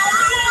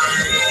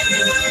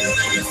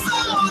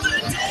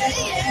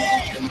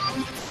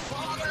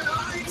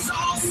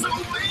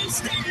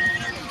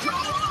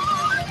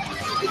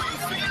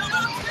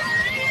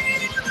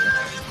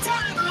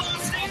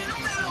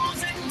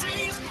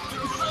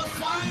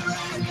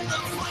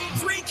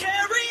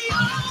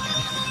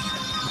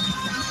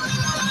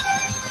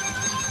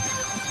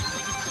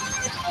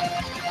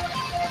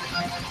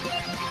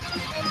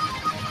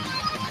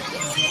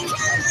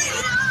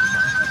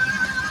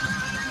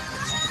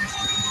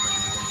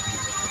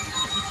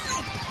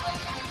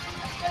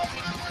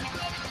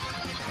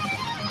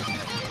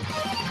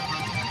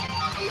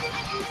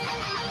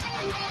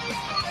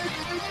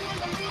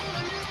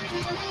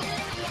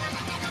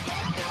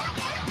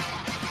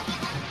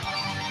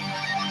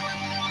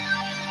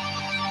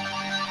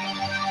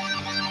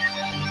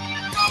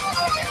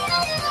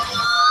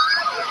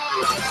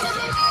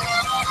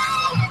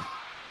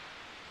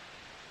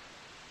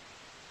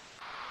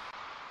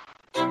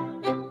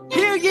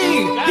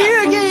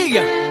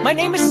My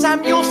name is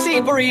Samuel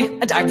Seabury,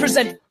 and I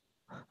present.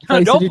 Oh,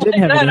 you Don't said you play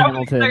didn't have that. any I was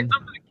gonna say Hamilton.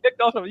 something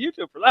kicked off of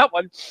YouTube for that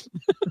one.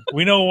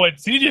 We know what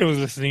CJ was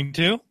listening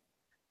to.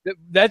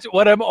 That's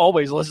what I'm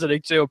always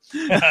listening to.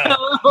 Yeah,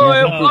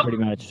 pretty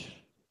much.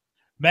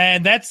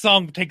 Man, that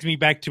song takes me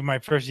back to my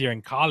first year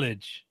in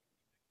college.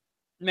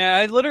 Man,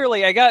 I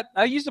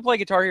used to play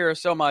Guitar Hero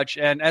so much,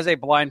 and as a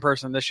blind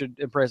person, this should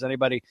impress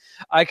anybody.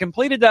 I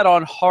completed that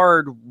on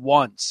hard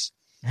once.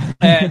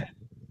 And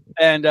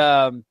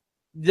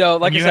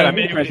like I said, I'm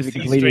impressed if you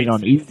completed it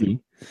on easy.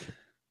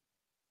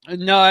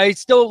 No, I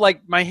still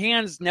my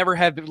hands never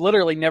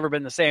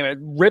been the same. I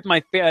ripped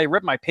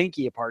my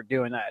pinky apart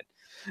doing that.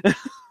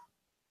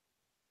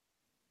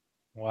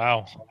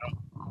 Wow.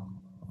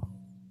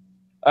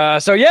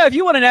 So yeah, if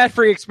you want an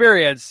ad-free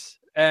experience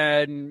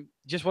and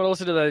just want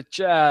to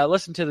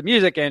listen to the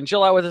music and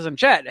chill out with us in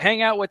chat,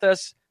 hang out with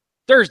us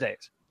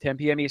Thursdays, 10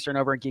 p.m. Eastern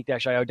over at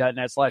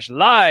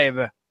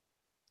geek-io.net/live.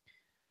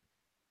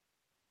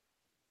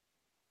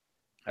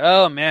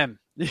 Oh man.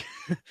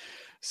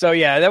 So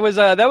yeah, that was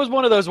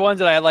one of those ones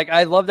that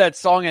I love that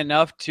song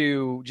enough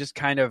to just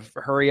kind of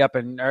hurry up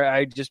and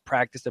I just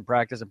practiced and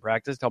practiced and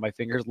practiced till my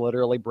fingers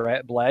literally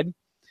bled.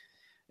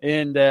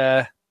 And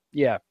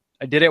yeah,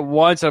 I did it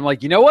once. And I'm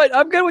like, you know what?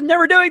 I'm good with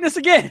never doing this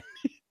again.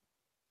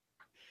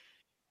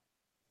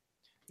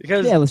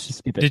 Because let's just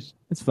skip it.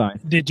 It's fine.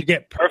 Did you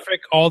get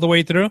perfect all the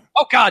way through?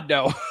 Oh God,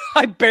 no!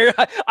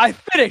 I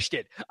finished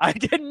it. I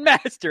didn't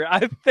master.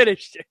 I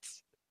finished it.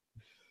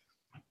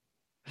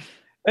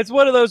 It's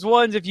one of those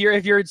ones. If you're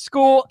in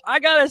school,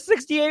 I got a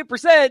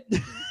 68%.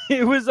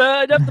 It was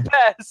enough to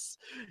pass.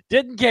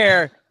 Didn't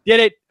care. Did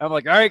it. I'm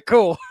like, all right,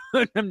 cool.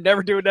 I'm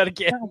never doing that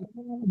again.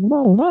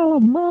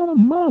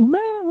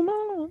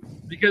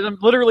 Because I'm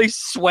literally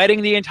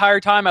sweating the entire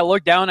time. I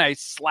look down, I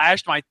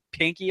slashed my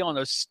pinky on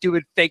those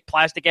stupid fake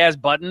plastic ass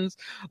buttons.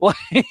 Like,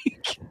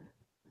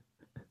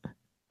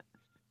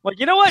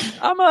 you know what?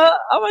 I'm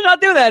gonna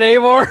not do that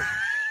anymore.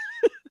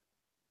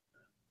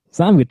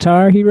 Some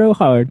Guitar Hero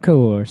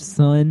hardcore,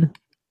 son.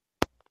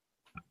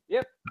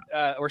 Yep,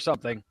 or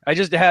something. I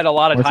just had a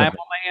lot of Or time something.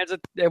 on my hands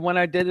when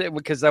I did it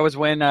because that was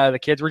when the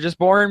kids were just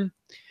born.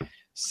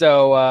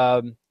 So,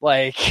 I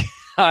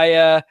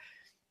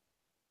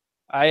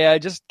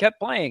just kept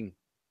playing,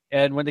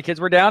 and when the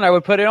kids were down, I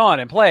would put it on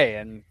and play,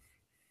 and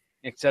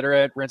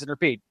etc. Rinse and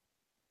repeat.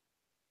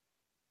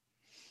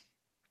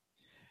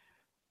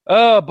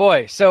 Oh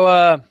boy!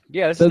 So,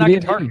 yeah, this is not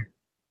Guitar.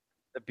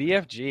 The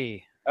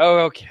BFG. Oh,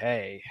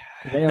 okay.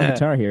 Today on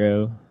Guitar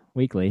Hero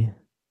Weekly.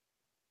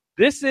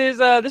 This is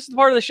the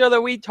part of the show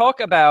that we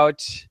talk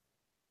about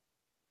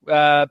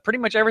pretty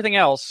much everything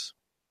else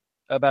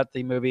about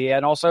the movie,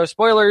 and also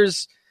story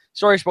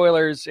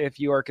spoilers if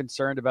you are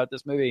concerned about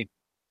this movie.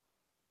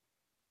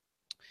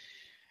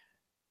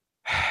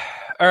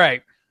 All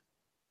right.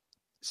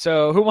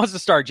 So, who wants to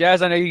start?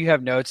 Jazz, I know you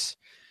have notes.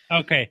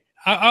 Okay,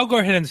 I'll go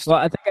ahead and start.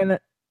 Well, I think I know.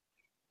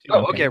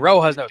 Oh, okay.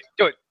 Raul has notes.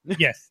 Do it.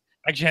 Yes,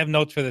 I actually have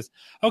notes for this.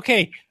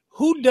 Okay,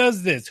 who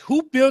does this?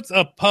 Who builds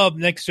a pub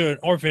next to an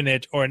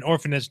orphanage or an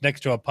orphanage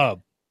next to a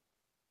pub?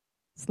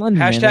 It's London,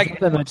 man. Hashtag- There's not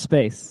that much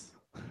space.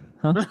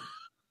 Huh?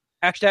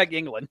 Hashtag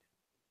England.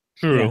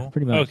 True. Yeah,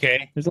 pretty much.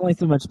 Okay. There's only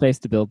so much space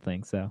to build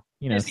things, so,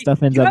 Yeah, see,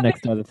 stuff ends you up have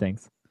next to other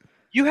things.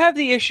 You have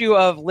the issue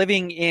of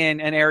living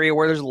in an area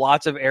where there's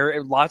lots of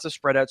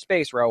spread out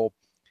space, Raul.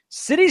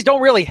 Cities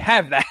don't really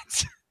have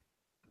that.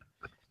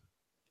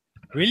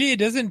 Really, it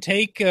doesn't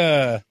take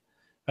a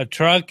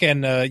truck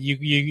and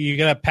you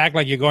gotta pack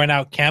like you're going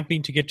out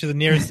camping to get to the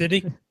nearest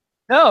city.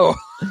 No.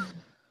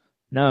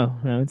 No,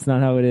 it's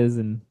not how it is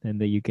in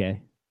the UK.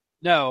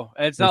 No,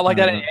 it's not like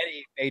that in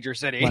any major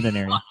city. London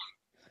area.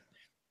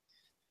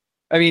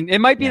 I mean, it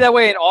might be that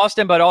way in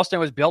Austin, but Austin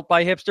was built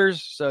by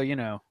hipsters, so you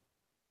know.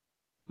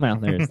 Well,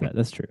 there's that.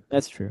 That's true.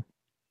 That's true.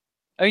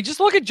 I mean, just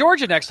look at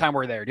Georgia next time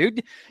we're there,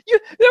 dude. You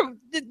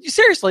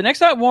seriously, next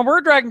time when we're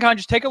at Dragon Con,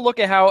 just take a look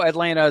at how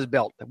Atlanta is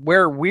built,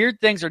 where weird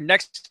things are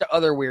next to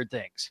other weird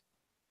things.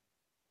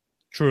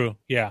 True.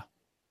 Yeah.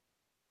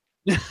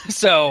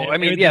 So, I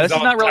mean, yeah, this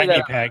is not really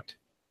that packed.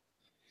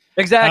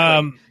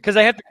 Exactly, because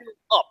I have to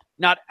go up,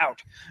 not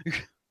out.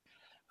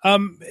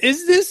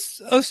 Is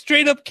this a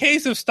straight up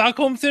case of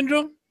Stockholm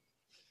syndrome?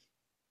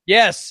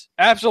 Yes,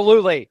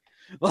 absolutely.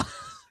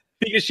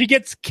 Because she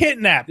gets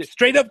kidnapped,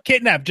 straight up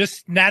kidnapped,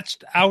 just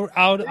snatched out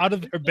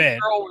of her bed. The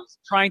girl was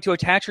trying to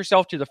attach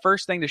herself to the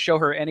first thing to show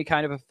her any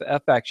kind of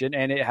affection,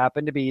 and it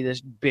happened to be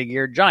this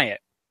big-eared giant.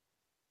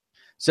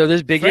 So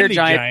this big-eared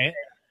giant,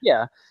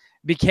 yeah,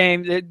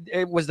 became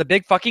it was the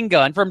big fucking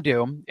gun from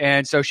Doom,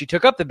 and so she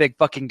took up the big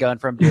fucking gun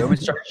from Doom and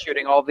started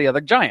shooting all the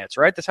other giants.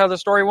 Right? That's how the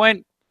story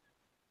went.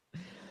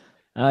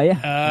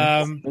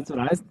 Yeah. That's what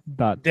I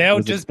thought.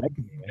 They'll just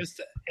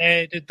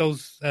edit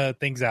those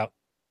things out.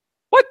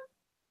 What?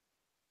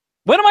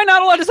 When am I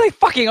not allowed to say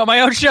fucking on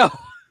my own show?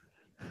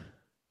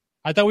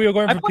 I thought we were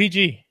going for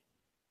PG.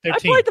 13. I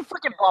played the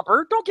freaking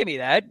bumper. Don't give me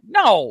that.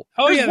 No.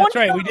 Oh, There's yeah, that's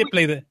right. We did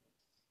play that.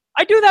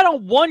 I do that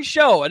on one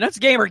show, and that's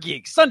Gamer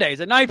Geek, Sundays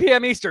at 9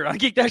 p.m. Eastern on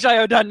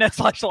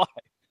geek-io.net/live.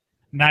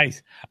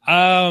 Nice.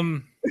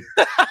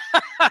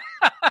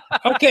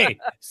 Okay,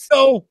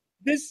 so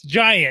this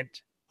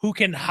giant who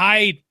can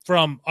hide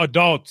from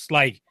adults,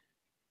 like,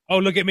 oh,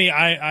 look at me,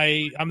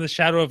 I'm the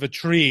shadow of a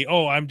tree.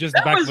 Oh, I'm just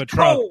the back of a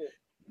truck. Cool.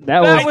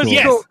 That was cool.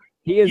 Yes.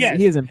 He is Yes,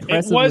 he is it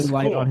impressively was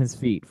light cool. on his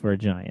feet for a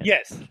giant.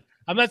 Yes,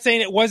 I'm not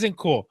saying it wasn't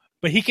cool,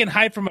 but he can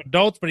hide from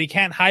adults, but he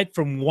can't hide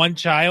from one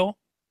child.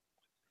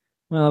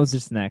 Well, it was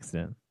just an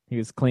accident. He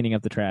was cleaning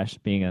up the trash,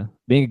 being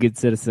a good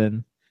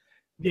citizen.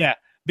 Yeah,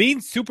 being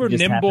super He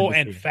just nimble happened to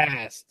and see.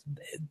 fast.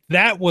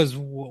 That was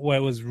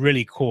what was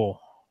really cool.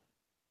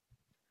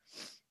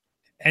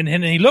 And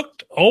he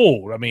looked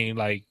old. I mean,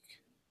 like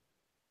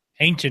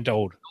ancient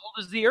old.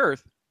 Old as the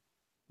earth.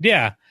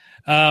 Yeah.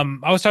 I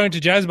was talking to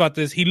Jazz about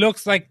this. He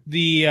looks like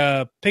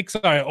the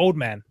Pixar old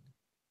man.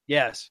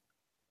 Yes.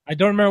 I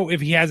don't remember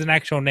if he has an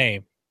actual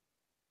name.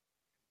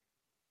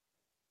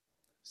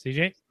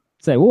 CJ?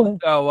 Say what?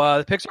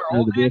 So the Pixar Oh,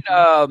 old the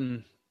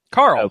man,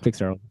 Carl. Oh,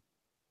 Pixar.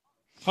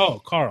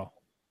 Oh, Carl.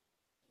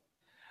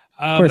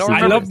 course I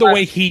he love did. the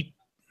way he.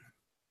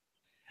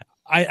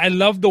 I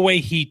love the way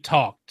he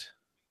talked.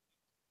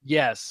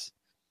 Yes.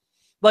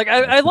 Like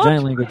I The love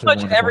giant language pretty is much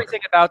wonderful.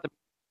 everything about the.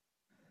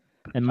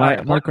 And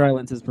Alright, Mark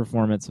Rylance's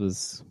performance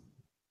was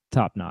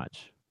top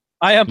notch.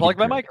 I unplugged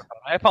did my great. microphone.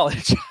 I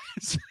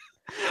apologize.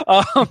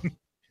 How did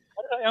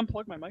I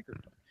unplug my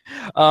microphone?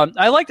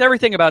 I liked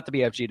everything about the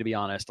BFG, to be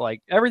honest.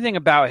 Like everything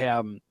about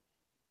him,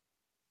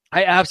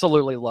 I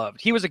absolutely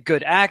loved. He was a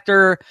good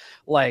actor.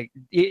 Like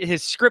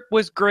his script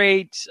was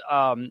great.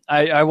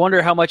 I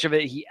wonder how much of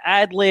it he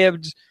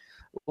ad-libbed.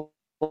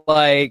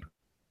 Like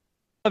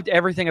loved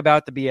everything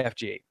about the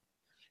BFG.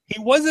 He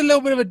was a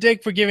little bit of a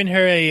dick for giving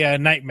her a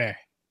nightmare.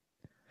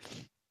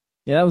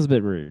 Yeah, that was a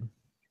bit rude.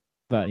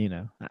 But,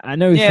 I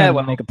know he's trying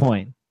to make a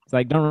point. It's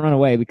like, don't run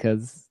away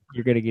because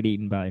you're going to get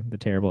eaten by the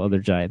terrible other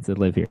giants that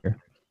live here.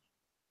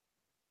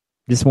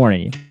 Just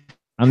warning you.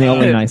 I'm the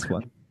only nice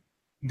one.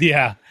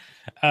 Yeah.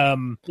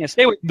 Yeah,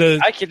 stay with me.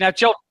 I kidnap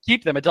children,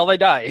 keep them until they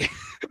die.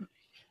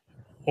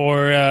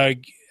 Or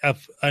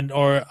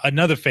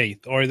another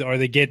faith, or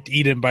they get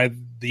eaten by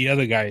the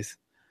other guys.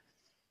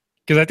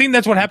 Because I think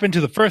that's what happened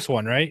to the first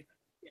one, right?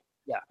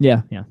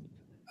 Yeah.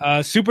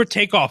 Super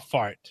takeoff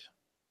fart.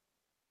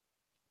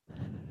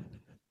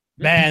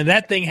 Man,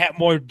 that thing had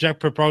more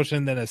jet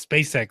propulsion than a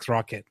SpaceX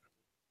rocket.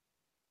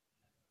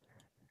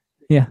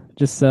 Yeah,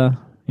 just, so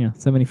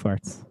many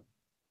farts.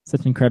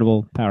 Such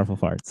incredible, powerful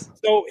farts.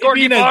 So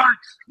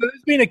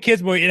this being a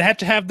kids movie, it had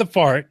to have the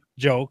fart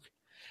joke.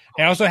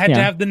 It also had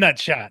to have the nut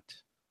shot.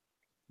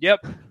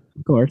 Yep.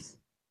 Of course.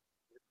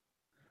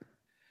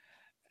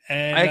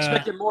 And, I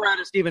expected more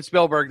out of Steven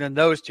Spielberg than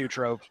those two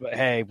tropes, but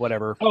hey,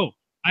 whatever. Oh,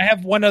 I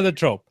have one other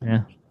trope.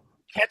 Yeah.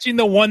 Catching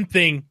the one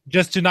thing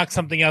just to knock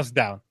something else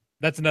down.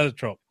 That's another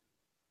trope.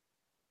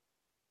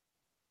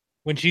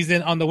 When she's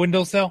on the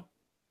windowsill,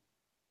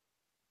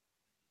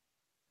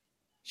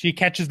 she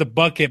catches the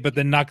bucket, but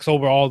then knocks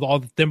over all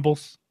the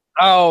thimbles.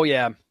 Oh,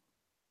 yeah.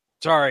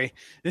 Sorry.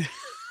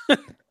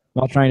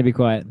 While trying to be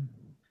quiet.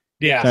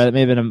 Yeah. Sorry, that may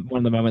have been one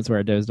of the moments where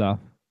I dozed off.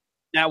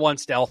 That one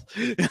stealth.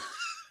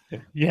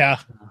 Yeah.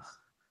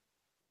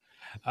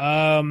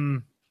 I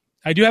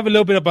do have a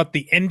little bit about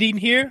the ending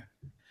here.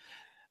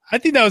 I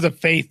think that was a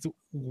faith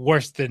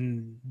worse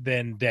than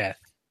death.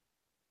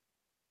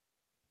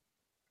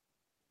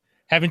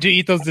 Having to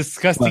eat those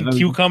disgusting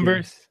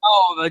cucumbers.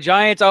 Oh, the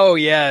giants. Oh,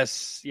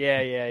 yes.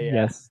 Yeah.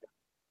 Yes.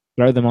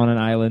 Throw them on an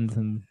island,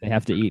 and they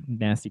have to eat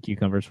nasty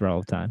cucumbers for all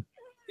the time.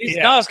 These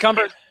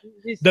cucumbers.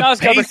 The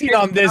pacing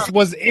on this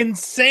was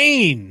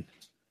insane.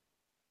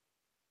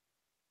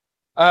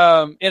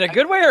 In a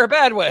good way or a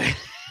bad way?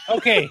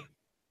 Okay.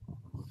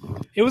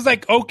 It was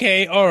like,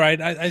 okay, all right,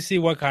 I see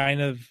what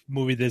kind of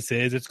movie this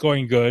is. It's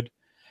going good.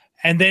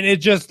 And then it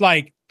just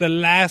like the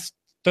last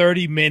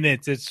 30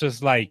 minutes, it's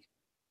just like,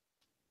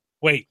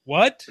 wait,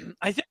 what?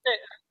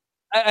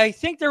 I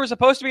think there was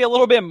supposed to be a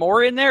little bit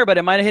more in there, but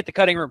it might have hit the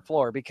cutting room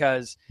floor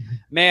because,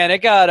 man, it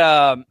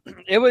got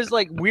it was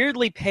like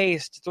weirdly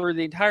paced through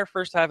the entire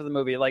first half of the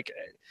movie. Like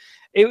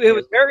it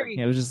was very.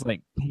 Yeah, it was just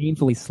like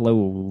painfully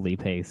slowly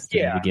paced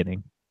in the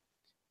beginning.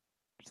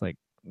 It's like,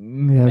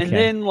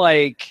 okay.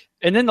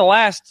 And then the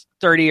last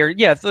 30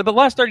 the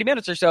last 30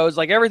 minutes or so is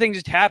like everything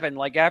just happened.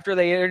 Like after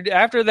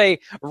they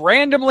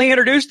randomly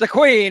introduced the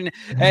queen,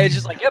 and it's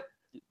just like, yep.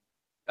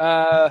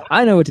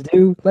 I know what to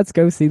do. Let's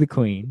go see the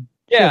queen.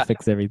 Yeah, she'll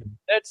fix everything.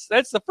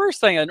 That's the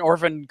first thing an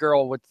orphan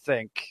girl would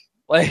think.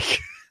 Like,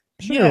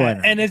 sure,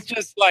 yeah, and it's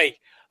just like,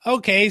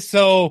 okay,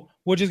 so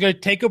we're just gonna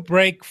take a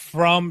break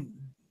from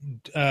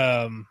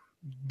the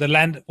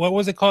land. What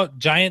was it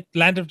called?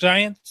 Land of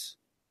Giants.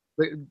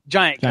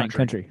 Giant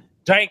country.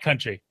 Giant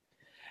country.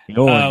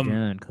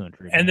 Giant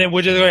country. And then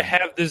we're just gonna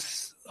have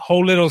this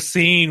whole little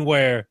scene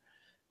where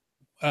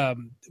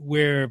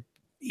we're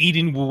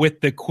eating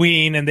with the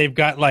queen, and they've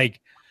got like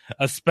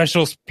a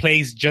special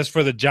place just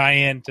for the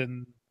giant.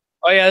 And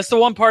oh yeah, that's the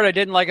one part I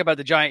didn't like about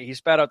the giant. He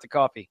spat out the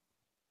coffee.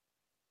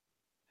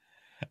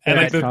 And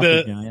like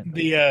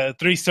the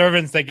three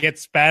servants that get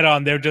spat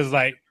on, they're just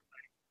like,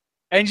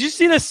 and you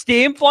see the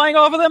steam flying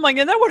off of them, like,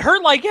 and that would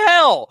hurt like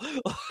hell.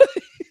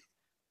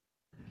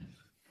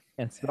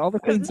 Yes, but all the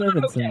queen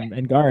servants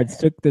and guards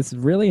took this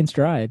really in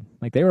stride.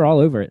 Like, they were all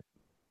over it.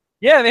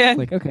 Yeah, man. It's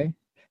like, okay,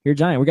 you're a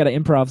giant. We got to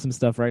improv some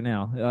stuff right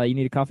now. You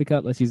need a coffee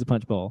cup? Let's use a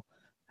punch bowl.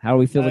 How do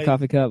we fill the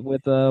coffee cup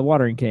with a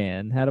watering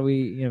can? How do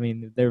we? I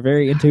mean, they're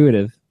very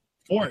intuitive.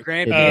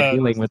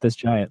 Dealing with this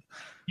giant.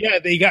 Yeah,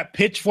 they got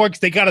pitchforks.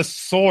 They got a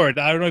sword.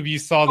 I don't know if you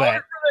saw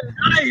that.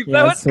 Knife.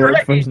 That was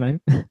great. First knife.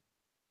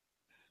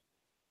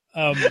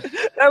 That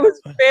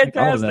was fantastic.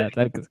 All of that.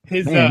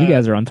 Man, you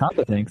guys are on top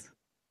of things.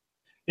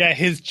 Yeah,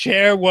 his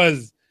chair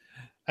was,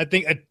 I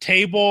think, a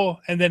table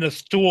and then a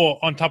stool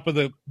on top of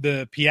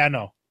the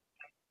piano.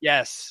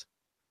 Yes.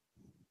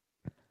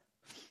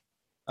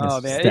 Yes,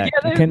 Oh man,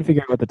 I couldn't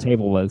figure out what the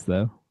table was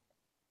though.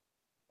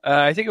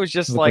 I think it was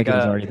just it like it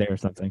was already there or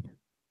something.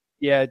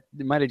 Yeah, it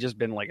might have just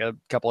been like a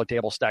couple of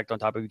tables stacked on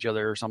top of each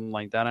other or something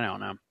like that. I don't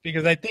know.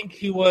 Because I think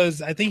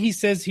he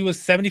says he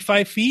was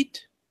 75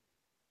 feet.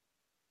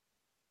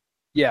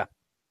 Yeah.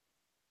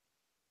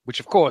 Which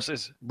of course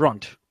is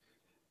Runt.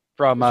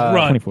 From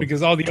Runt, 24.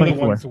 because all the 24.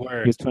 other ones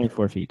were... He was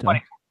 24 feet.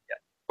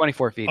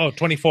 24 feet. Oh,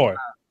 24.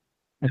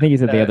 I think he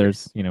said the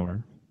others,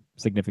 were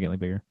significantly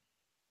bigger.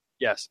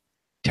 Yes.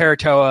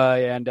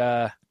 Teratoa and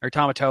or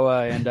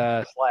Tamatoa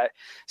and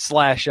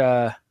slash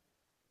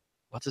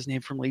what's his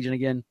name from Legion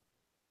again?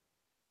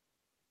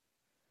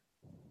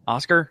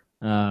 Oscar?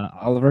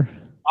 Oliver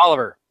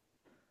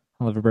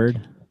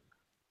Bird.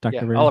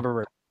 Dr. Bird. Oliver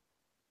Bird.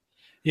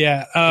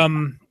 Yeah,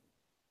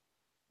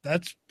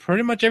 that's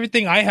pretty much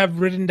everything I have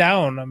written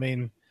down. I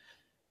mean,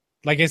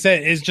 like I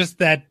said, it's just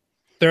that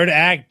third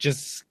act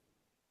just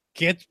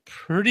gets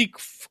pretty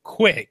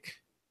quick.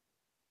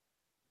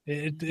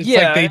 It's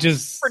like they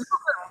just... For no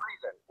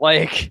reason.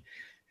 Like,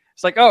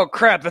 it's like, oh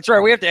crap, that's right,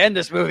 we have to end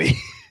this movie.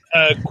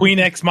 Queen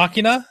Ex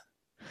Machina?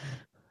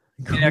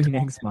 Queen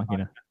Ex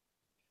Machina.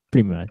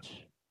 Pretty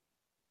much.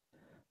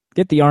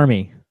 Get the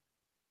army.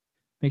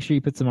 Make sure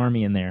you put some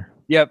army in there.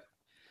 Yep.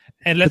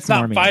 And let's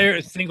not fire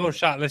a single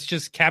shot. Let's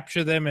just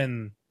capture them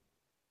and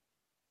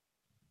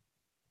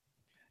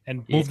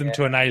move them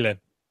to an island.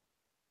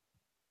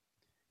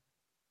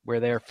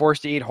 Where they're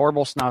forced to eat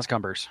horrible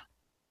snozcumbers.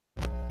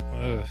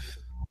 Ugh.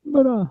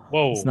 But,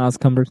 whoa.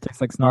 Snozcumbers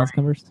tastes like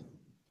snozcumbers.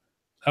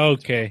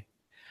 Okay.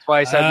 That's why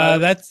I said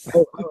that's...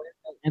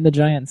 And the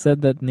giant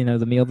said that,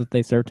 the meal that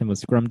they served him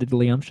was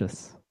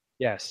scrumdiddlyumptious.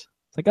 Yes.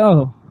 It's like,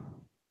 oh.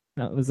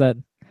 Was that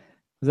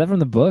from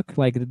the book?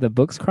 Like, did the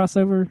books cross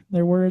over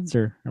their words,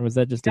 or was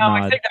that just a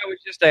nod? I think that was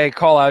just a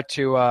call out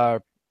to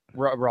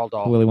Roald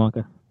Dahl. Willy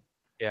Wonka?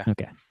 Yeah.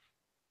 Okay.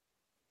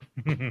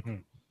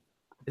 I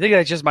think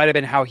that just might have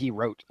been how he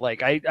wrote.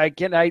 Like, I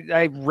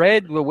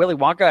read Willy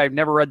Wonka. I've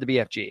never read the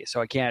BFG,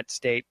 so I can't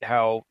state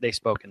how they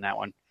spoke in that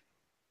one.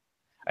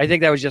 I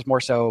think that was just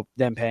more so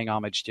them paying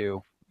homage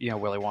to,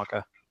 Willy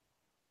Wonka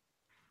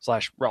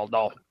 / Roald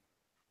Dahl.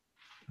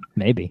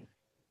 Maybe.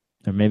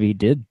 Or maybe he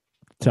did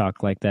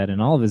talk like that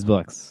in all of his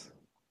books.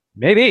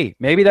 Maybe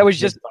that was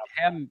just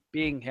him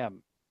being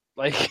him.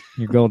 Like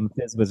your golden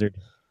fizz wizard.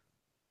 I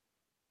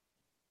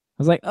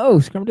was like, oh,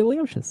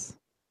 scrumdiddlyumptious.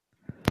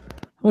 I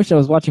wish I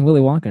was watching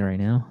Willy Wonka right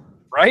now.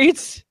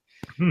 Right?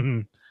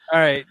 All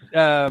right.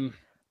 All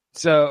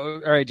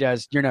right,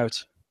 Jazz, your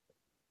notes.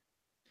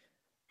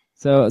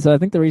 So I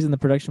think the reason the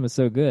production was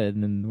so good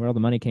and where all the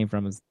money came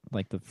from is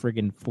like the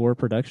friggin' 4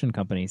 production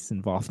companies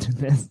involved in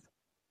this.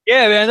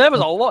 Yeah, man, that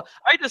was a lot.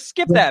 I had to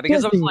skip that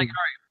because Disney, I was like,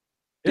 all right,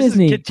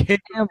 Disney, this is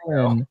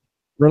Amblin,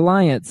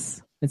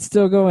 Reliance. It's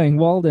still going.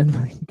 Walden.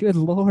 Like, good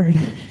Lord.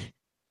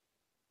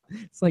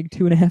 It's like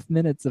 2.5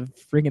 minutes of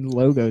friggin'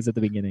 logos at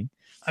the beginning.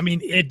 I mean,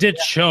 it did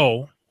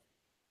show.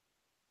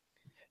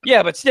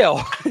 Yeah, but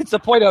still, it's the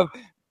point of,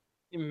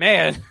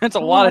 man, that's a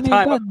lot of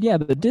time.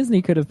 But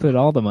Disney could have put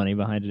all the money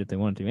behind it if they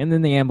wanted to. And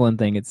then the Amblin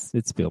thing, it's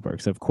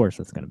Spielberg, so of course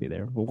it's going to be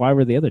there. But why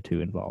were the other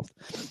 2 involved?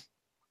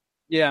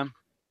 Yeah.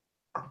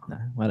 Nah,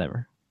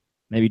 whatever.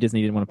 Maybe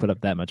Disney didn't want to put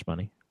up that much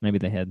money. Maybe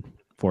they had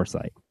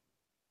foresight.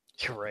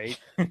 You're right.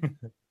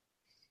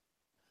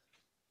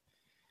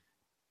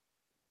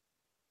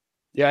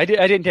 Yeah, I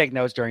didn't take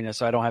notes during this,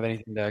 so I don't have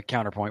anything to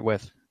counterpoint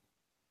with.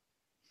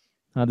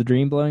 The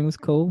dream blowing was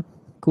cool.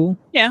 Cool.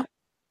 Yeah.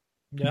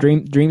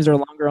 Dreams are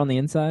longer on the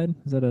inside.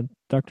 Is that a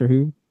Doctor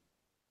Who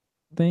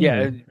thing?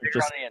 Yeah, bigger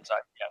on the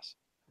inside. Yes.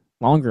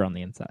 Longer on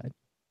the inside.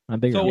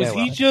 Not bigger. So is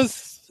he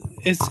just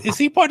is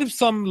he part of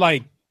some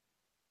like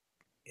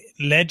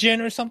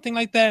legend or something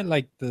like that?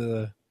 Like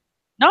the...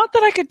 Not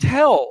that I could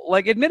tell.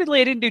 Like, admittedly,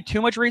 I didn't do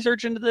too much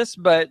research into this,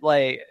 but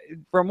like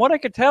from what I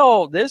could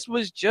tell, this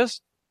was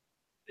just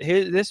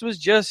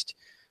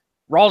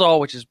Roald Dahl,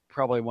 which is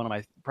probably one of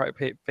my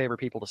favorite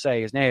people to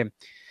say his name.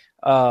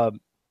 It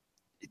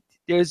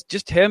was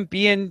just him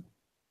being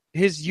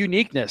his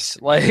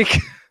uniqueness. Like,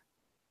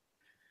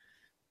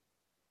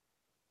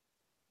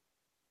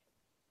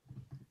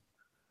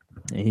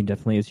 he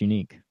definitely is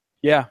unique.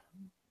 Yeah.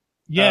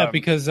 Yeah,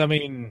 because I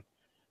mean,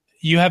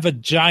 you have a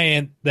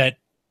giant that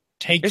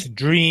takes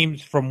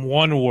dreams from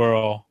one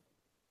world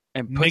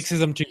and mixes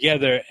them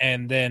together,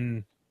 and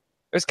then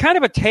it's kind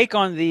of a take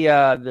on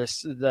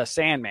the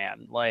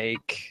Sandman.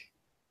 Like,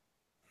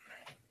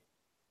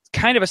 it's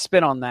kind of a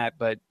spin on that,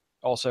 but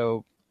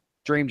also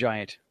Dream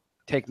Giant,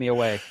 take me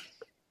away.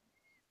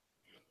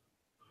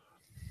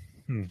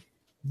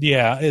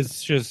 Yeah,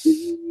 it's just...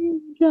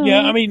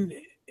 Yeah, I mean,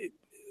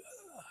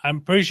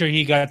 I'm pretty sure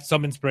he got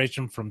some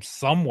inspiration from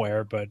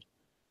somewhere, but...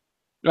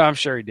 I'm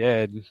sure he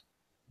did.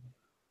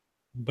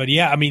 But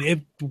yeah, I mean, it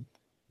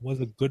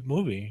was a good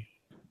movie.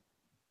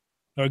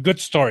 Or a good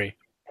story.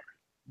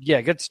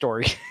 Yeah, good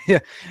story. Yeah.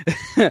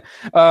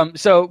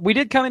 So we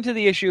did come into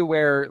the issue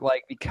where,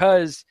 like,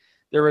 because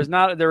there was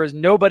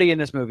nobody in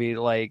this movie,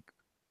 like,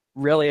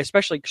 really,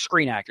 especially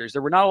screen actors.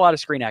 There were not a lot of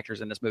screen actors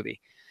in this movie.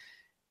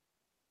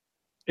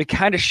 It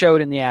kind of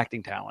showed in the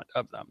acting talent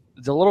of them.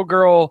 The little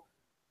girl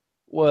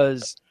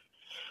was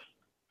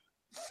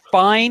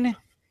fine.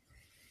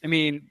 I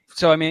mean,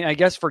 I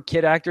guess for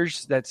kid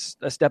actors, that's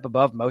a step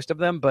above most of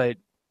them, but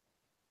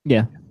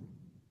yeah,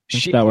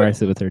 that's about where I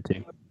sit with her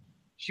too.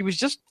 She was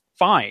just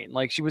fine.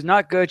 Like, she was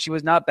not good. She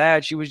was not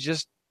bad. She was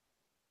just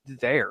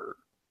there.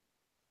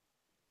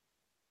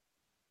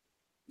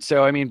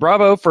 So, I mean,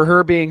 bravo for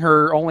her being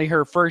only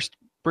her first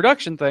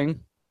production thing.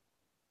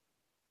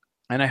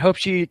 And I hope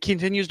she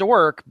continues to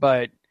work,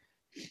 but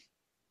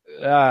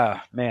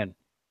man.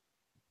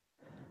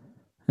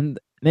 And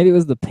maybe it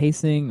was the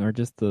pacing or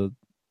just the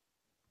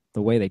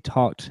way they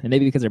talked, and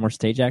maybe because they're more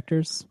stage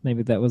actors,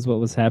 maybe that was what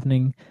was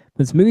happening.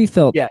 This movie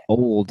felt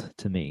old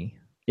to me.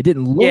 It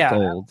didn't look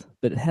old,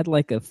 but it had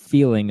like a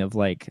feeling of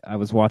like I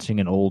was watching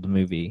an old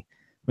movie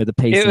where the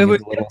pacing is a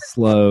little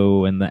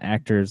slow and the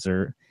actors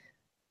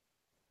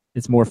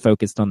it's more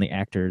focused on the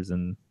actors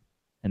and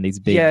these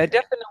big. Yeah, it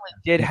definitely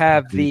did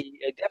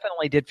it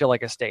definitely did feel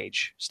like a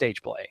stage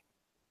play.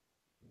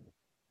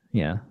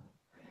 Yeah.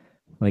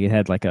 Like it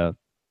had like a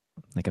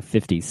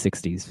 50s,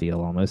 60s feel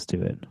almost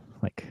to it.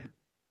 Like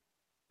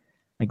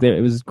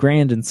it was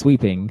grand and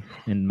sweeping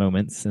in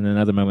moments, and then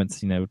other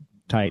moments,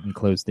 tight and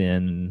closed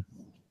in, and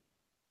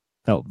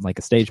felt like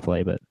a stage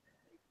play. But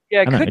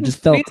yeah, it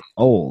just felt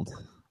old.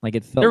 Like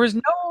it felt there was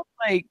no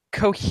like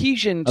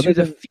cohesion to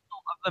the feel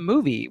of the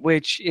movie,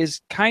 which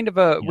is kind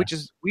of which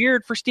is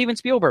weird for Steven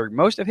Spielberg.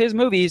 Most of his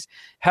movies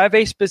have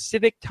a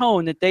specific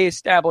tone that they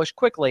establish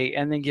quickly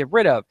and then get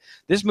rid of.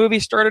 This movie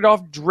started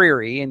off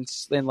dreary and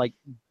like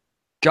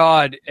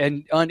God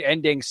and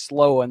unending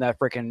slow in that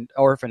freaking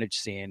orphanage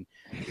scene.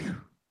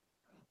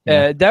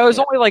 That was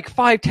only like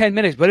 5-10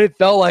 minutes, but it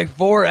felt like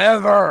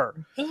forever.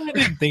 I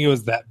didn't think it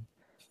was that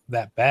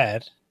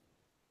bad.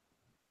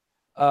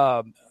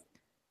 And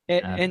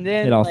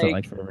then it all felt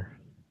like forever.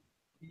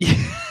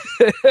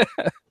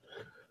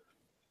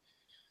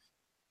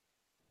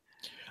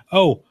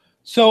 Oh,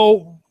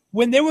 so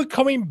when they were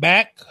coming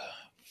back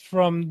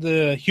from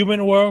the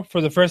human world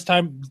for the first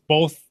time,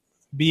 both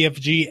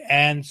BFG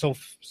and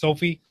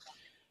Sophie,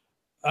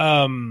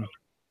 and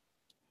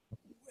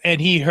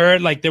he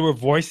heard like there were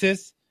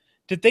voices.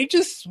 Did they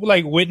just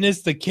like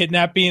witness the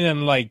kidnapping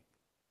and like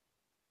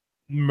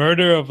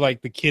murder of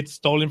like the kids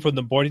stolen from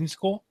the boarding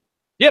school?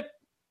 Yep,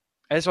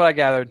 that's what I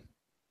gathered.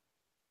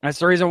 That's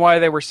the reason why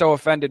they were so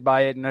offended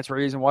by it, and that's the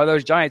reason why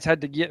those giants had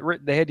to get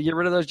rid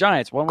of those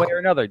giants one way or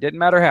another. Didn't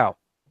matter how.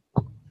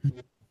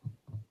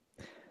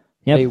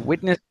 Yep. They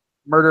witnessed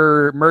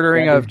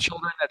murdering of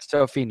children that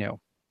Sophie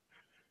knew.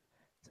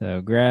 So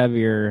grab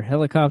your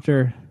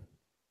helicopter,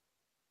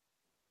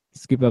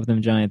 scoop up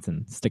them giants,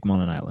 and stick them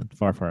on an island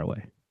far, far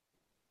away.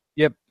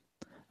 Yep.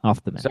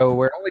 Off the map. So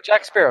where only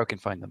Jack Sparrow can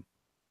find them.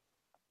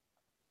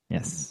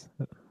 Yes.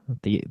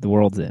 The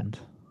world's end.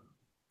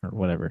 Or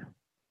whatever.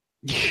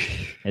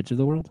 Edge of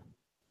the world?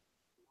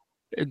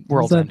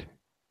 World's End. It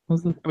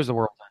was the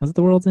world's end. Was it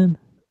the world's end?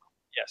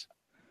 Yes.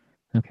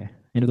 Okay.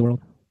 End of the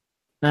world?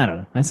 I don't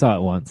know. I saw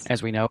it once.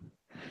 As we know.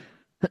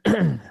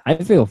 I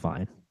feel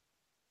fine.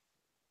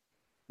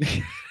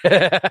 Corgis.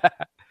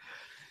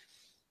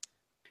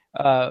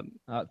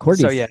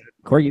 So yeah.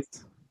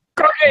 Corgis.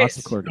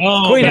 Corgis! Corgis.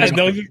 Oh, Queen man, has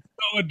those are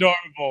so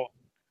adorable.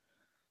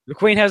 The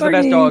Queen has the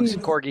best dogs,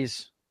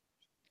 corgis.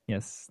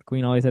 Yes, the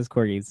Queen always has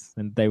corgis,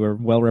 and they were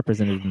well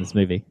represented in this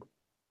movie.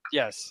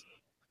 Yes.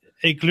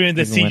 Including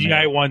the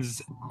CGI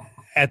ones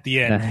at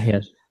the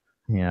end.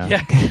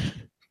 Yeah.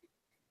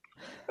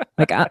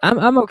 Like,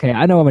 I'm okay.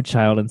 I know I'm a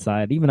child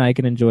inside. Even I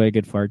can enjoy a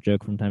good fart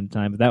joke from time to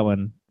time, but that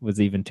one was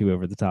even too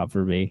over the top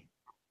for me.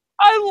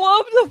 I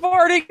love the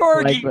farting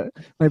corgi.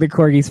 Like the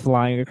corgis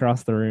flying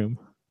across the room.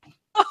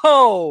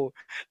 Oh,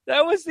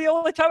 that was the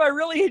only time I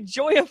really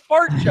enjoy a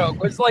fart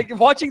joke. Was like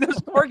watching those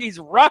corgis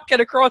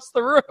rocket across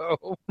the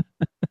room.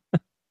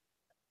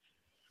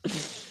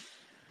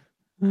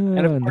 And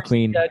of course, the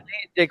Queen,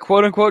 the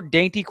quote unquote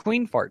dainty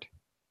Queen fart.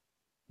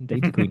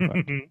 Dainty Queen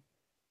fart.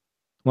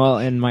 Well,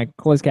 in my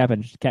closed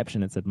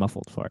caption, it said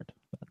muffled fart.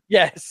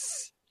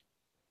 Yes.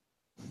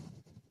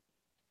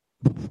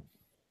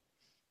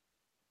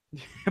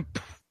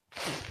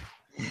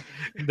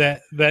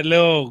 that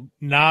little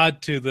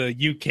nod to the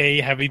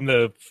UK having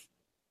the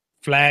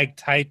flag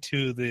tied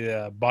to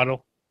the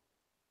bottle.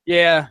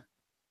 Yeah.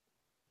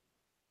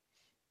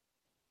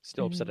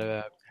 Still upset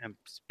about him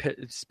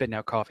spitting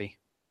out coffee.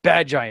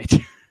 Bad giant.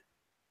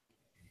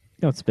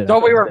 Don't spit Thought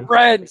out we were coffee.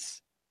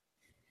 friends.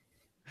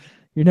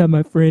 You're not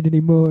my friend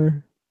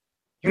anymore.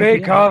 You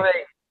hate comedy.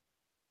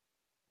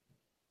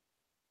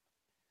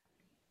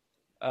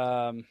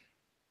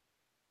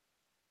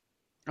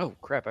 Oh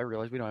crap! I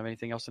realized we don't have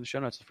anything else in the show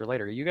notes for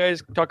later. You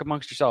guys talk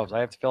amongst yourselves. I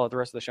have to fill out the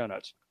rest of the show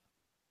notes.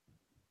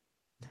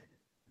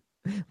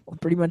 Well,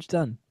 pretty much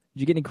done.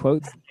 Did you get any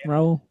quotes,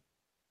 Raul?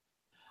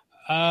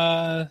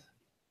 I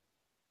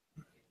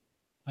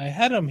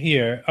had them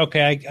here.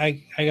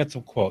 Okay, I got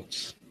some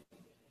quotes.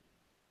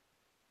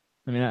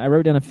 I mean, I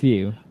wrote down a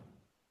few.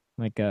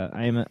 Like,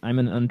 I'm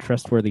an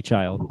untrustworthy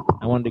child.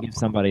 I wanted to give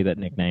somebody that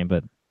nickname,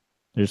 but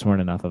there just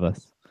weren't enough of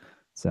us.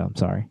 So I'm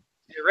sorry.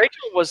 Yeah,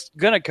 Rachel was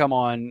gonna come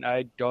on.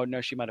 I don't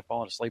know. She might have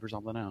fallen asleep or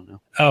something. I don't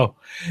know. Oh,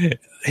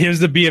 here's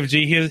the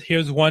BFG.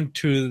 Here's one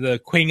to the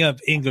Queen of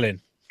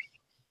England.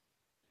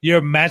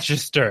 Your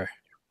Majesty,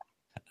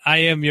 I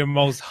am your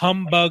most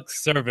humbug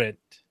servant.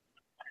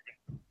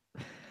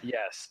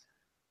 Yes.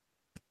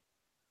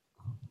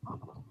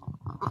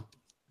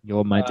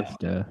 Your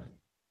Majesty.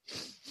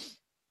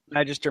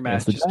 Magister,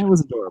 Yes, the Magister. guy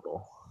was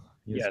adorable.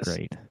 He was Yes.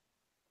 great.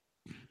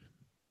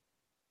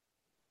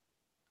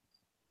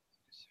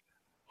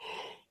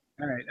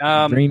 All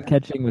right. Dream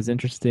catching was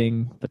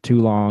interesting, but too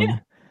long. Yeah.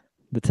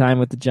 The time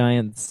with the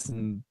Giants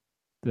and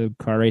the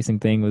car racing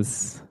thing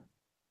was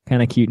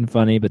kind of cute and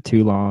funny, but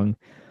too long.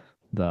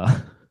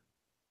 The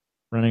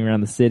running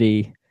around the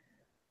city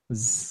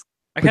was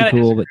pretty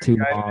cool, but too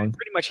long. I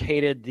pretty much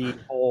hated the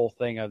whole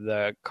thing of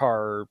the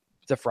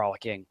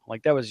frolicking.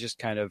 Like, that was just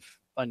kind of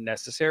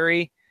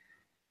unnecessary.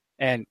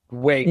 And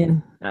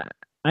Yeah,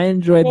 I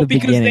enjoyed the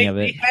beginning of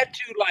it. They had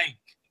to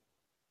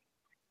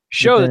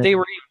show that they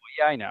were evil.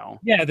 Yeah, I know.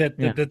 Yeah,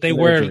 that they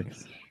were.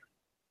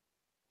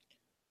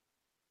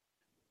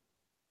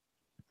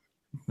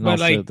 And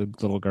also, the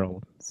little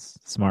girl was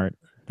smart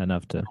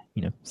enough to,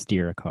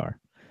 steer a car.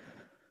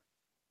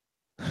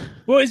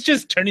 Well, it's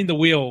just turning the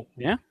wheel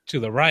to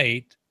the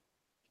right.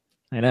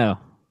 I know.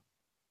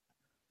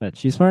 But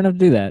she's smart enough to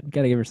do that.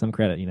 Got to give her some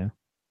credit,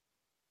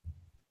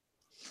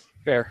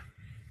 Fair.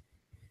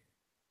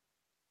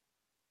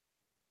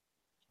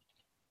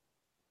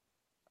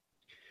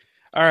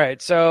 All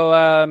right,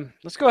 so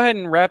let's go ahead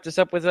and wrap this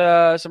up with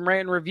some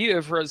rant and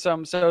review for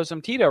some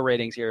Tito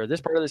ratings here.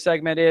 This part of the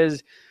segment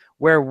is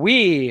where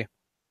we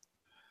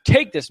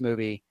take this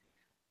movie,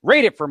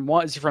 rate it from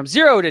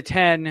 0 to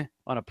 10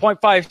 on a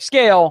 0.5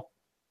 scale.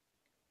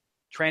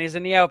 Trannies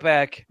in the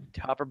Outback,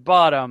 top or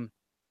bottom,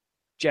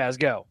 Jazz,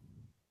 go.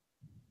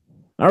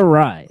 All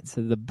right,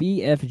 so the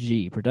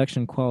BFG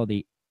production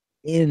quality,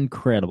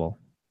 incredible,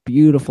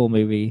 beautiful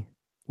movie.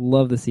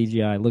 Love the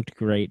CGI, looked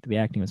great. The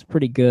acting was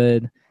pretty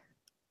good.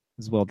 It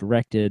was well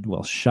directed,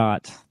 well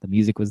shot. The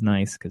music was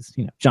nice because,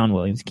 John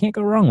Williams, you can't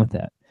go wrong with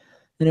that.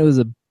 And it was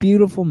a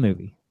beautiful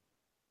movie.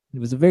 It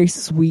was a very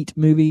sweet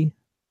movie.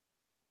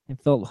 I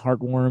felt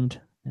heartwarmed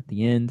at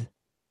the end.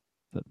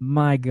 But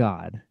my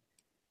God,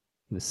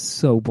 it was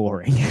so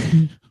boring.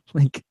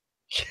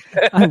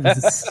 I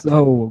was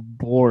so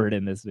bored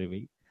in this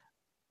movie.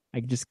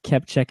 I just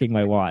kept checking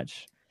my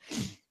watch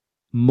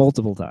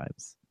multiple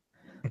times.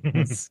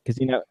 Because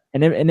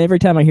and every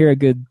time I hear a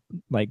good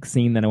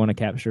scene that I want to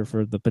capture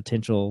for the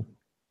potential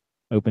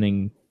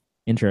opening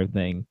intro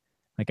thing,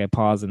 I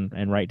pause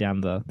and write down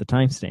the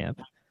timestamp.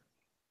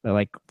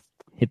 I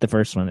hit the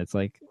first one. It's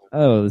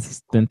oh, this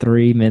has been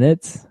 3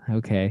 minutes.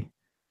 Okay,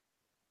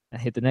 I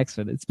hit the next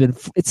one.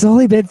 It's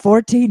only been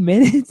 14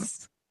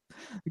 minutes.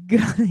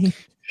 God,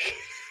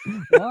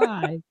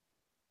 why?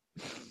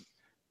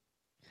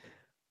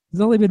 It's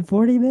only been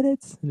 40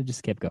 minutes, and it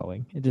just kept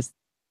going. It just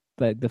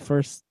the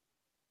first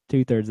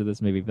 2/3 of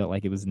this movie felt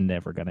like it was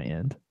never going to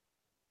end.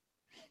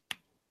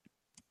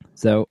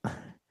 So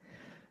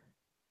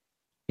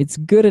it's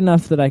good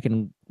enough that I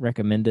can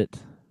recommend it,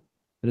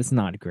 but it's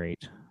not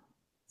great.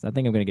 So I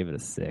think I'm going to give it a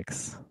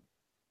 6.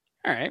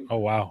 All right. Oh,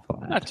 wow.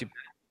 Not too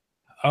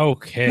bad.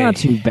 Okay. Not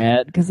too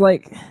bad, because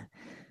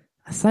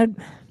aside,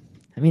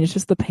 it's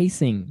just the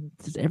pacing.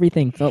 Just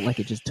everything felt like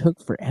it just took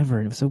forever,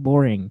 and it was so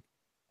boring.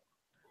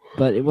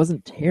 But it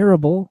wasn't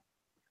terrible,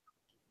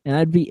 and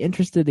I'd be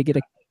interested to get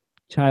a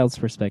child's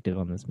perspective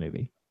on this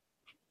movie.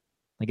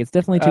 It's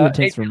definitely too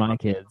intense for my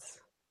kids.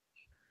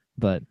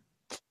 But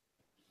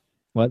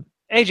what?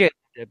 AJ,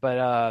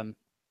 but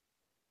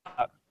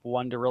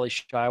one to really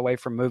shy away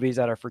from movies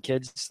that are for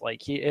kids.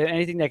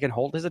 Anything that can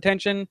hold his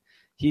attention,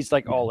 he's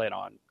all in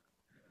on.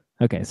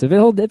 Okay, so if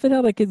it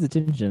held a kid's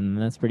attention,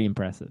 that's pretty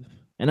impressive.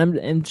 And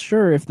I'm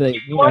sure if they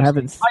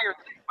haven't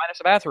minus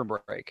a bathroom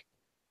break.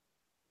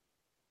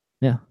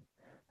 Yeah.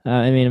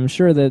 I'm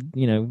sure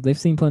that, they've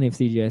seen plenty of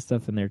CGI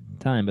stuff in their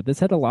time, but this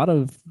had a lot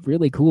of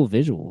really cool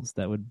visuals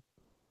that would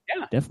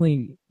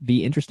definitely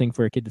be interesting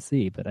for a kid to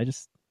see, but I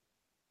just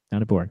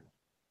found it boring.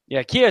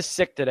 Yeah, Kia's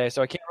sick today,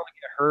 so I can't really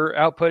get her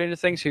output into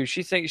things.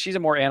 She's a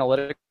more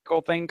analytical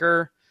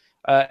thinker.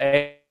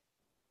 AJ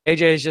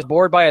is just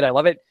bored by it. I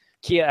love it.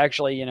 Kia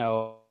actually,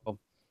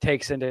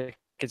 takes into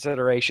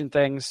consideration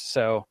things,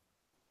 so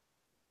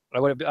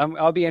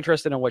I'll be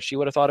interested in what she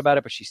would have thought about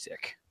it, but she's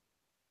sick.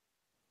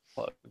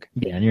 Plug.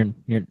 Yeah, and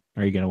you're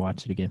are you gonna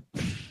watch it again?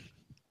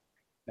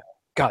 No.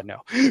 God,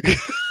 no.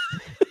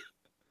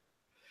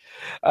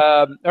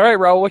 All right,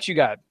 Raul, what you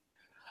got?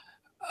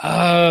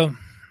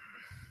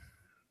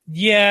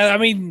 Yeah, I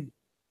mean,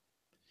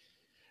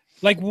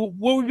 like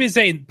what we've been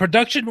saying,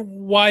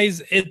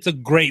 production-wise, it's a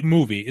great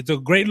movie. It's a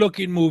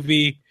great-looking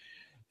movie.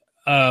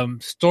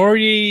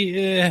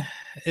 Story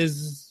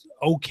is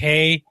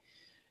okay.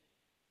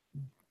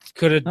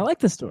 I like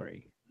the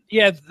story.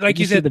 Yeah, like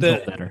you said,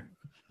 told better.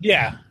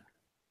 Yeah,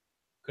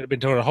 could have been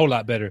told a whole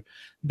lot better.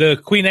 The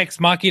Queen Ex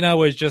Machina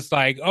was just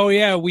like, oh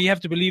yeah, we have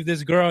to believe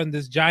this girl and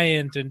this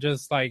giant, and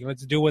just like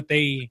let's do what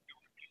they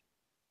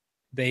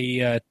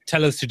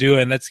tell us to do,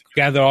 and let's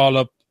gather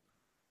all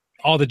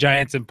the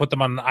giants and put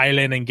them on an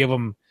island and give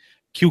them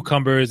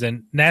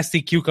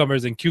nasty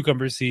cucumbers and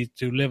cucumber seeds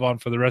to live on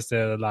for the rest of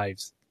their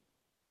lives.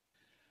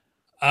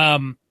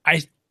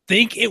 I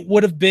think it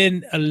would have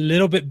been a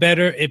little bit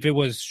better if it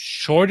was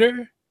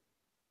shorter,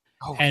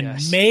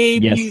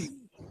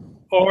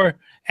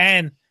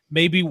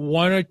 maybe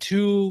one or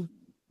two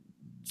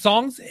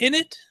songs in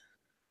it.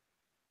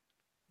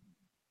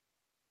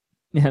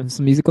 Yeah,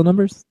 some musical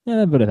numbers. Yeah,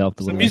 that would have helped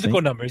a little. Some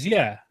musical numbers,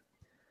 yeah.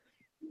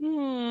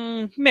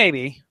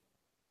 Maybe.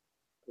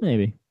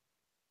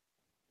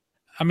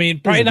 I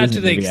mean, probably not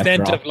to the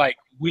extent of like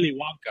Willy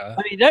Wonka.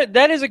 I mean,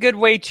 that is a good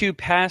way to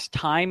pass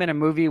time in a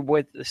movie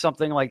with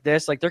something like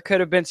this. Like there could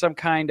have been some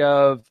kind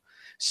of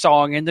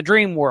song in the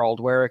dream world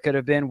where it could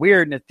have been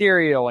weird and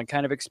ethereal and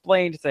kind of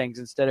explained things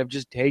instead of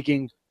just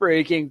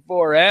freaking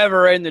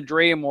forever in the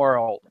dream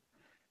world.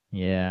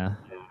 Yeah.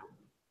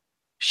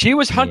 She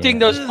was hunting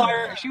those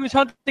fire. She was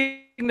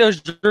hunting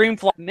those dream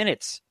fly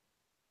minutes.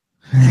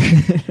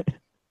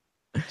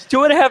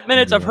 2.5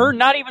 minutes of her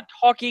not even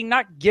talking,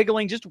 not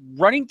giggling, just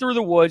running through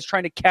the woods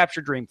trying to capture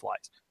dream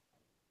flies.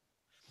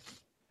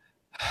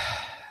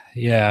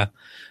 Yeah.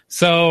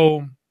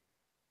 So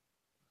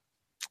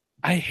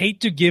I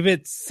hate to give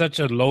it such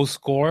a low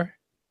score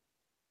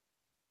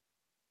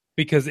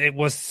because it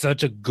was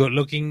such a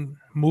good-looking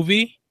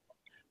movie,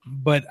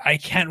 but I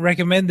can't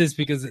recommend this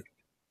because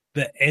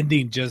the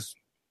ending just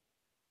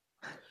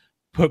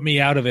put me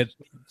out of it.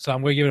 So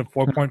I'm going to give it a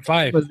 4.5.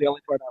 That was the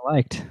only part I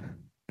liked.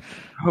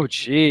 Oh,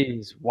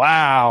 jeez.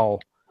 Wow.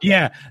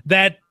 Yeah,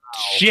 that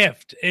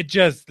shift, it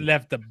just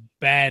left a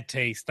bad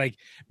taste. Like,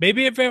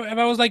 maybe if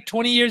I was like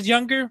 20 years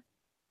younger,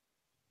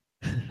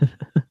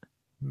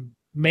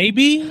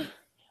 maybe,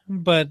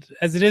 but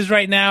as it is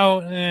right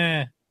now,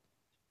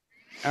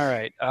 All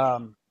right.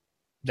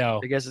 no.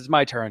 I guess it's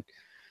my turn.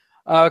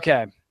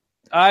 Okay.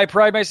 I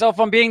pride myself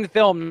on being the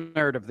film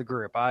nerd of the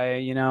group.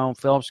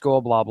 Film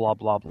school, blah, blah,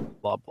 blah, blah,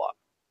 blah, blah.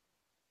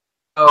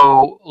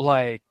 So,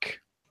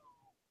 like,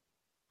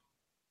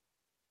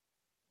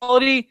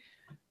 quality,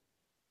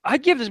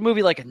 I'd give this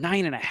movie like a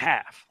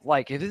 9.5.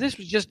 Like, if this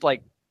was just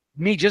like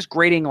me just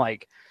grading,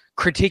 like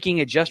critiquing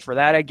it just for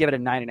that, I'd give it a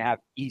 9.5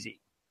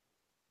 easy.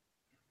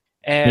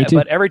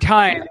 But every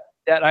time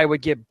that I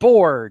would get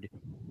bored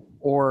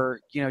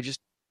or,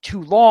 just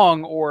too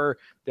long, or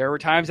there were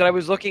times that I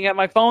was looking at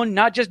my phone,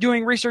 not just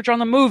doing research on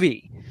the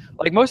movie.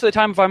 Like most of the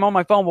time, if I'm on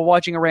my phone while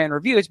watching a rant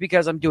review, it's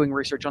because I'm doing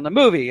research on the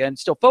movie and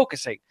still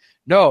focusing.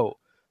 No,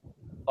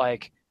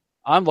 like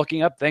I'm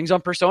looking up things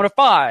on Persona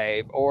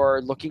 5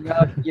 or looking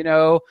up,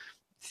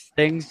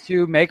 things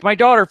to make my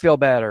daughter feel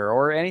better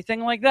or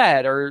anything like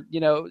that. Or,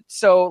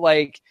 so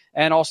like,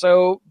 and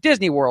also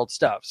Disney World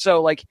stuff.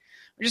 So like,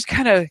 I'm just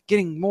kind of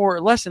getting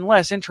less and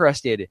less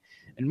interested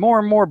and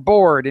more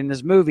bored in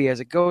this movie as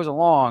it goes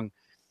along.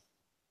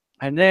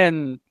 And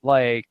then,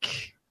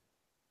 like,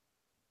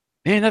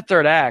 man, that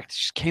third act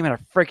just came out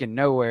of freaking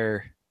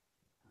nowhere.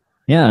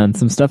 Yeah, and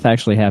some stuff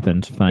actually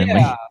happened finally.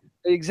 Yeah,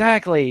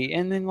 exactly.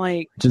 And then,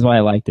 like... Which is why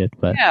I liked it,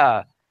 but...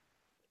 Yeah.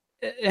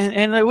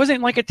 And it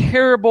wasn't, like, a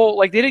terrible...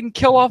 Like, they didn't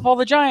kill off all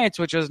the giants,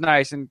 which was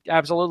nice, and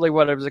absolutely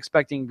what I was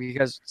expecting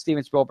because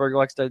Steven Spielberg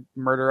likes to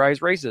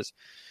murderize races.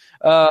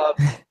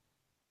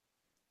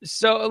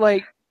 So,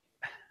 like...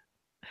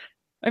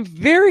 I'm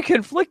very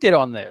conflicted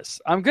on this.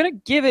 I'm going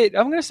to give it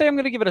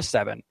a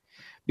 7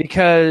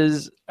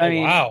 because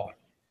wow.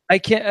 I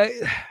can't,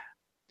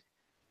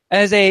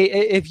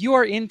 if you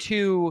are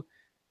into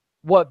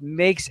what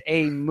makes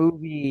a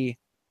movie,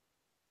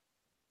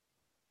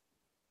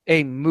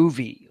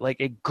 like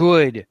a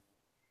good,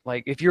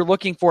 like if you're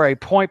looking for a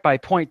point by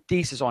point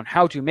thesis on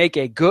how to make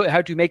a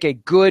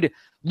good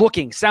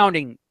looking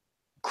sounding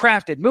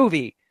crafted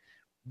movie,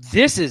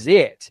 this is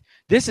it.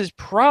 This is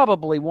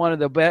probably one of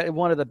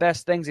the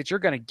best things that you're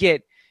going to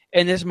get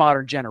in this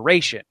modern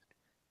generation.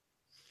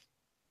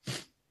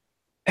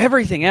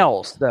 Everything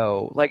else,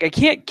 though, like I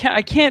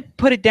can't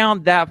put it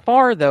down that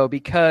far though,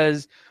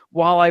 because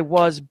while I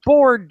was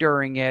bored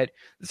during it,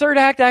 the third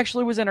act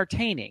actually was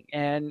entertaining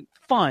and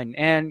fun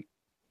and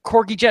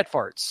corgi jet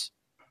farts.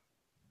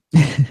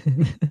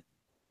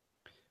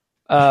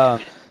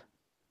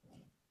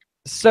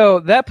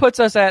 So that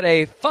puts us at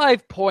a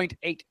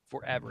 5.8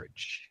 for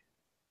average.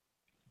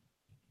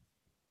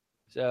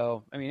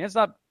 So,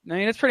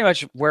 it's pretty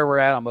much where we're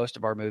at on most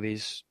of our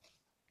movies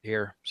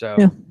here. So,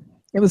 yeah,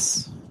 it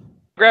was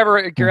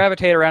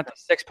gravitate around the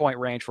 6-point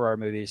range for our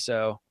movies.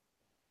 So,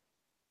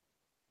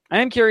 I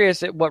am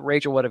curious at what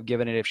Rachel would have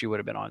given it if she would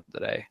have been on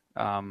today,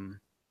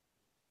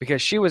 because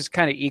she was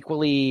kind of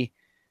equally.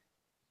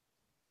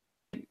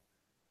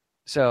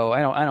 So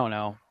I don't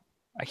know.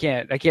 I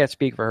can't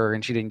speak for her,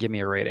 and she didn't give me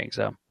a rating.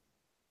 So,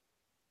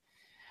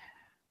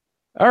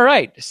 all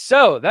right.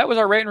 So that was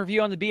our rate and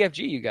review on the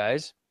BFG, you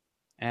guys,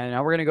 and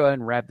now we're gonna go ahead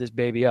and wrap this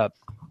baby up.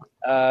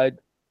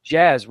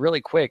 Jazz,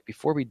 really quick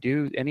before we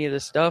do any of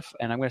this stuff,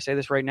 and I'm gonna say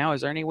this right now: is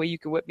there any way you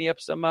could whip me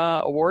up some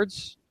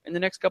awards in the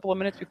next couple of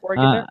minutes before I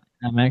get there?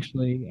 I'm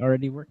actually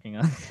already working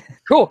on it.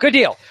 Cool, good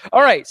deal.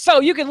 All right, so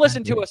you can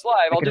listen to us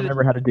live. I can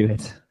remember how to do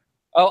it.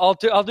 I'll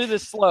do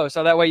this slow,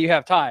 so that way you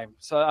have time.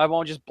 So I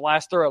won't just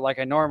blast through it like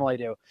I normally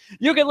do.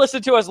 You can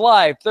listen to us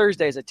live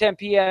Thursdays at 10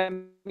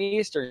 p.m.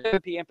 Eastern, 7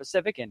 p.m.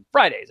 Pacific, and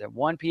Fridays at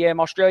 1 p.m.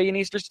 Australian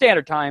Eastern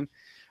Standard Time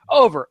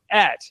over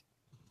at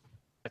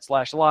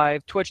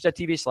 /live,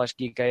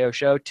 twitch.tv/geekio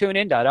show,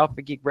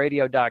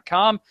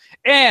 tunein.alphageekradio.com,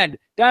 and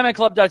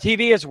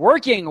diamondclub.tv is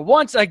working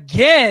once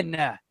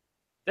again.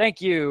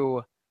 Thank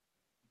you,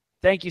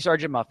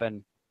 Sergeant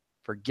Muffin,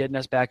 for getting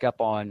us back up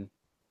on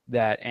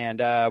that, and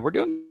we're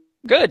doing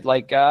good.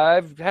 Like,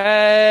 I've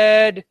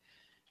had,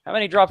 how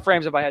many drop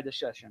frames have I had this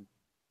session?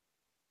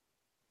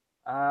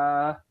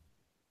 10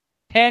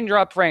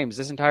 drop frames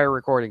this entire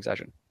recording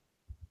session.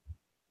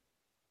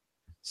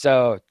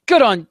 So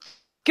good on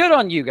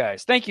you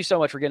guys. Thank you so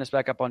much for getting us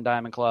back up on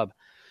Diamond Club.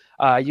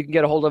 You can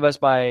get a hold of us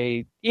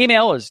by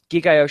email is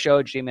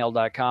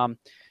geekioshow@gmail.com.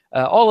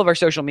 All of our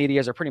social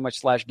medias are pretty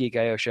much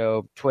 /geekio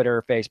show: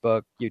 Twitter,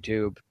 Facebook,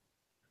 YouTube,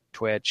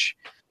 Twitch.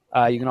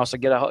 You can also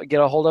get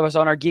a hold of us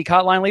on our Geek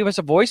Hotline. Leave us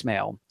a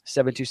voicemail,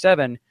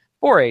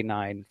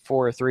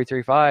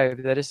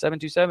 727-489-4335. That is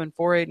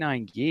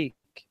 727-489-GEEK.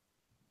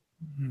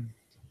 Mm-hmm.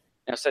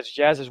 Now, since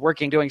Jazz is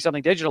doing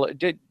something digital,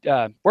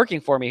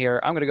 working for me here,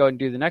 I'm going to go ahead and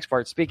do the next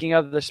part. Speaking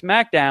of the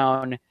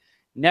SmackDown,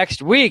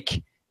 next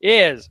week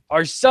is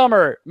our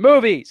summer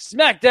movie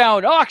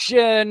SmackDown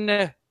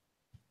auction.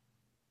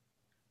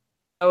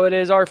 So it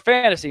is our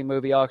fantasy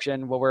movie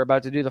auction, what we're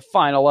about to do the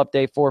final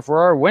update for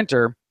our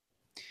winter,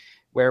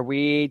 where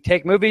we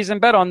take movies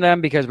and bet on them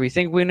because we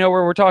think we know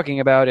what we're talking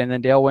about, and then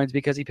Dale wins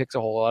because he picks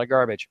a whole lot of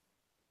garbage.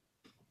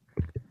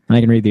 I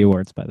can read the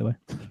awards, by the way.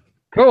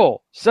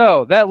 Cool.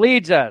 So that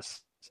leads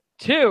us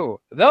to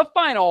the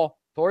final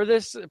for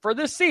this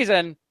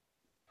season.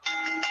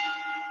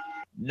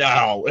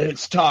 Now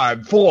it's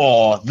time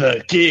for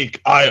the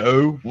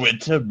Geek.io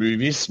Winter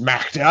Movie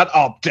SmackDown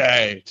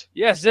Update.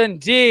 Yes,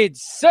 indeed.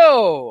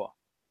 So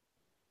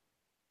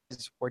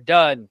we're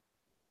done.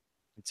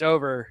 It's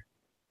over.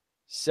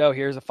 So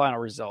here's the final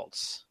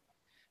results.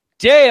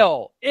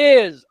 Dale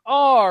is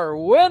our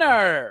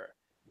winner.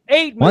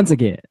 Once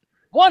again.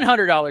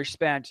 $100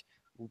 spent,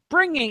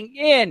 bringing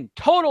in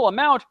total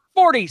amount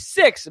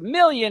 $46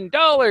 million.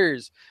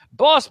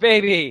 Boss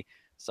Baby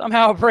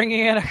somehow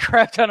bringing in a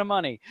crap ton of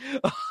money.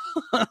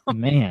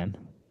 Man,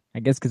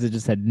 I guess because it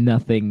just had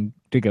nothing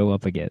to go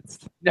up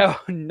against. No,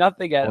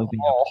 nothing at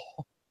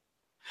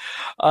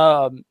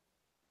all.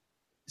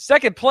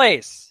 Second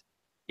place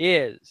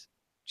is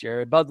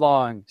Jared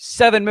Budlong.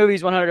 7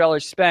 movies,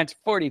 $100 spent,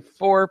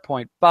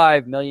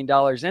 $44.5 million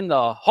in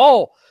the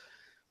hole.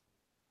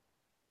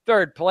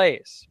 Third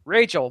place,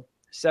 Rachel.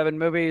 7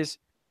 movies,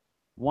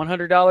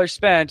 $100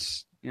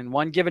 spent, and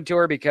 1 given to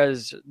her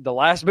because the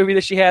last movie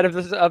that she had of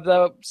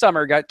the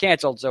summer got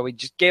canceled, so we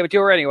just gave it to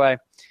her anyway.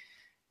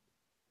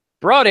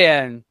 Brought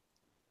in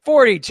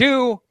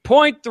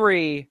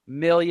 $42.3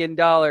 million.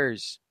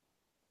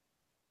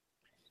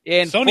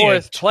 In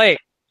fourth place.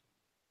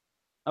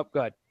 Oh,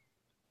 go ahead.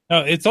 No,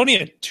 it's only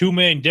a $2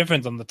 million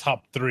difference on the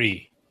top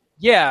 3.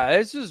 Yeah,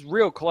 this is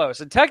real close.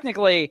 And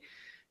technically,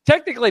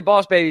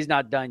 Boss Baby's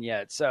not done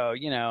yet. So,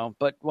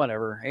 but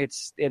whatever.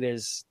 It's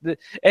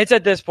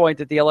at this point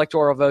that the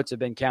electoral votes have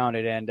been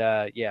counted. And,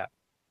 yeah,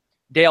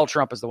 Dale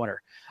Trump is the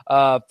winner.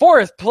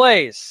 Fourth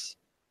place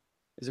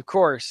is, of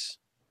course,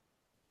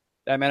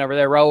 that man over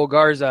there, Raul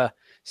Garza.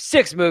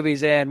 6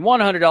 movies in,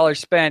 $100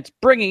 spent,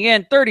 bringing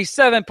in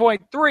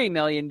 $37.3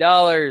 million.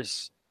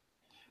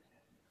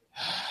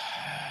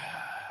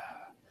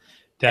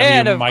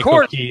 And of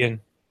course, Keegan,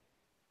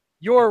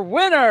 your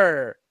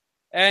winner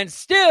and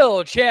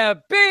still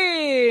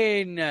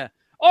champion,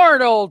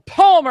 Arnold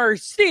Palmer,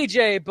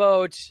 CJ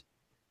Boat.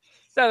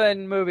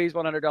 7 movies,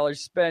 $100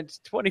 spent,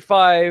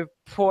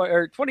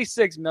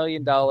 $26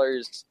 million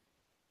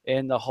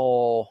in the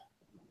whole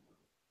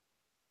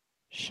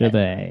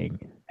shebang.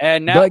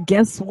 And now, but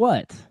guess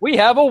what? We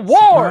have a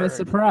award.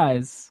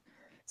 Surprise.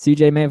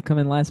 CJ may have come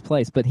in last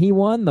place, but he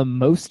won the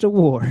most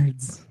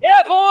awards.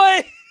 Yeah,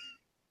 boy!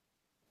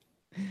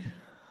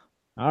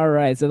 All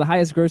right, so the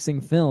highest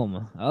grossing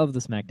film of the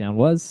SmackDown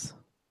was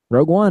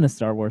Rogue One, A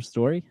Star Wars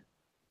Story.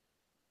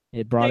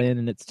 It brought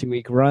in its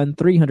 2-week run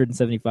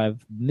 $375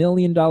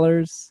 million.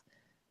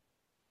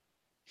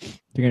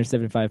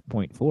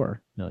 $375.4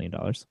 million.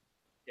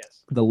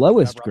 Yes. The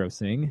lowest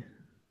grossing.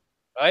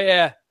 Oh,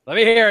 yeah. Let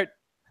me hear it.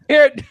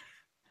 Hear it.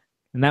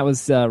 And that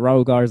was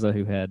Raul Garza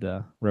who had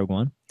Rogue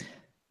One.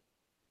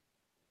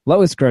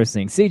 Lowest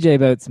grossing CJ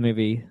Boat's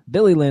movie,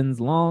 Billy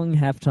Lynn's Long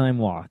Halftime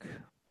Walk,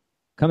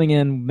 coming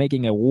in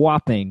making a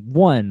whopping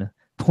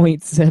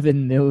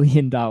 $1.7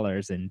 million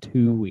in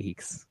 2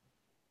 weeks.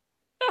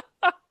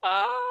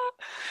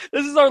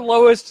 This is our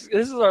lowest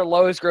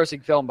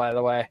grossing film, by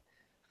the way.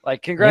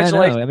 Like,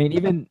 congratulations. Yeah, I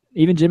mean,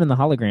 even Jim and the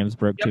Holograms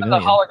broke 2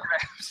 million. The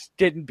Holograms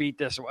didn't beat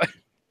this one.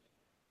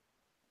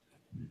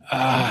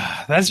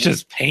 That's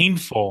just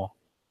painful.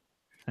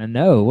 I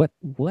know.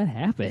 What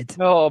happened?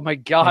 Oh my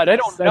God, I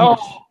don't know.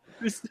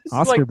 This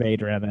Oscar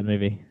bait around that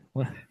movie.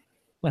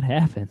 What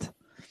happened?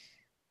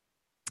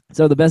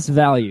 So the best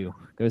value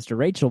goes to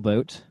Rachel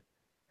Boat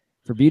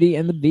for Beauty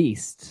and the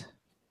Beast,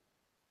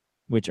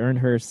 which earned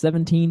her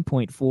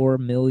 $17.4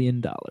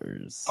 million.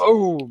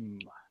 Boom.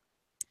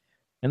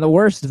 And the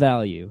worst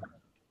value,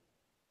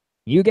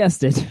 you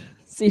guessed it,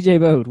 CJ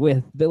Boat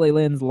with Billy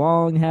Lynn's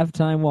Long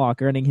Halftime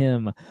Walk, earning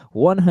him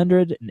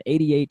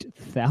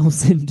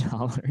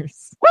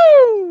 $188,000.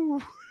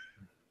 Woo!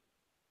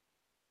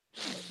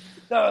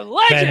 The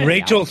legend.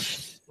 Man,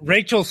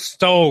 Rachel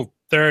stole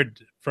third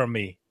from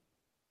me.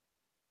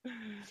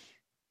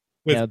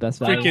 With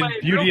best freaking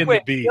value. Beauty and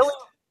the Beast.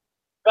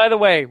 By the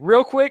way,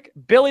 real quick,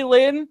 Billy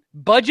Lynn,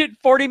 budget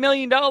 $40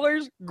 million,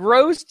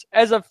 grossed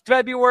as of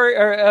February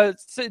or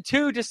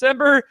to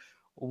December,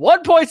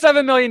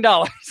 $1.7 million.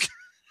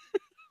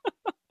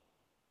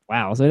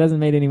 Wow, so it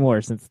hasn't made any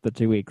more since the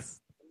 2 weeks.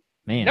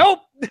 Man. Nope.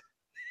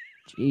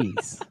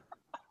 Jeez.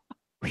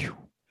 Whew.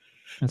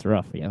 That's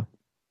rough, yeah.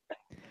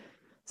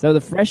 So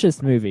the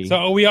freshest movie. So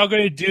are we all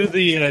going to do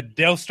the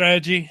Dale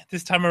strategy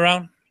this time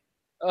around?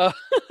 We'll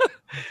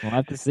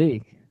have to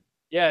see.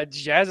 Yeah,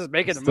 Jazz is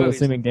making the Still movie.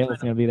 assuming Dale's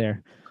going to be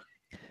there.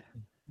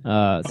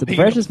 So the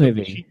freshest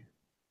movie.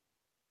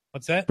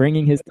 What's that?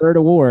 Bringing his third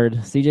award,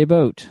 CJ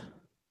Boat.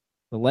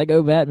 The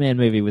Lego Batman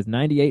movie with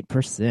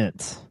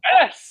 98%.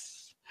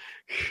 Yes!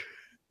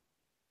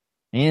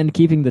 And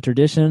keeping the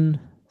tradition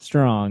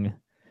strong,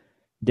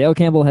 Dale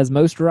Campbell has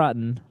most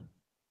rotten,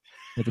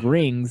 with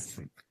Rings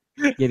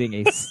getting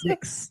a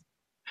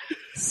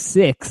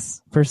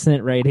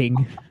 6%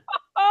 rating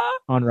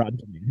on Rotten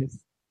Tomatoes.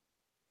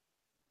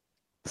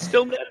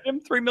 Still netted him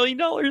 $3 million,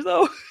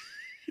 though.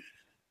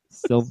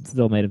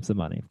 Still made him some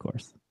money, of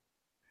course.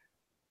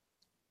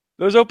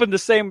 Those opened the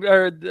same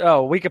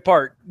week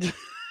apart.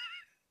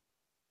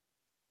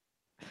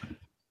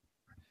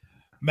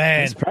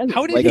 Man,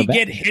 how did he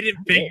get Hidden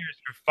Figures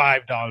for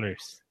 $5?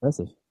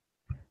 Impressive.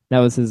 That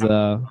was his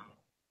wild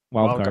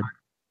card.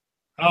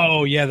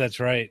 Oh, yeah, that's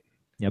right.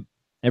 Yep.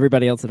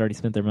 Everybody else had already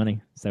spent their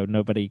money, so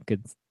nobody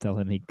could tell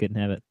him he couldn't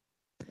have it.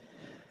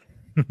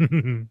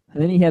 And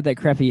then he had that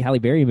crappy Halle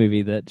Berry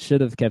movie that should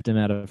have kept him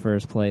out of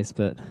first place,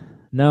 but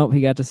no,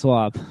 he got to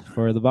swap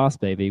for The Boss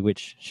Baby,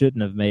 which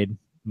shouldn't have made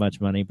much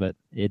money, but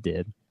it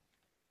did.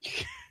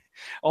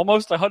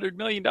 Almost $100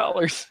 million.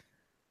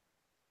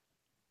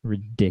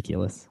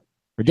 Ridiculous.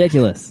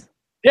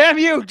 Damn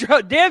you,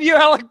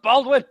 Alec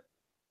Baldwin.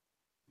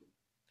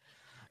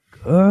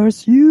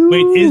 Curse you.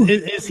 Wait,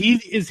 is he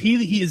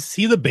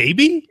the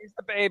baby? He's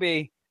the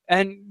baby.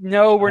 And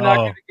no, we're not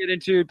going to get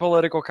into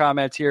political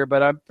comments here,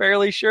 but I'm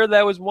fairly sure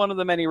that was one of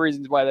the many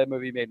reasons why that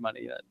movie made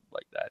money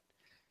like that.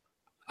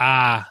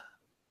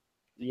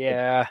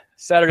 Yeah.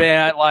 Saturday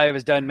Night Live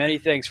has done many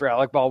things for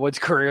Alec Baldwin's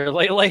career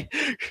lately.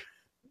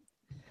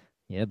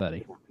 Yeah,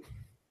 buddy.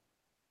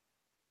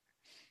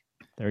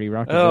 30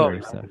 Rock is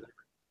over, so.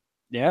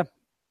 Yeah.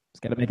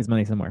 He's got to make his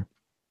money somewhere.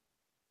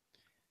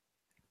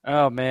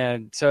 Oh,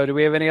 man. So do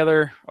we have any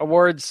other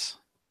awards?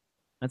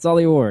 That's all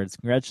the awards.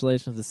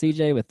 Congratulations to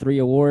CJ with 3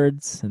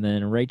 awards, and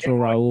then Rachel,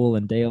 Raul,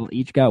 and Dale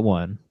each got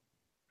 1.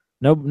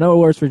 No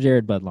awards for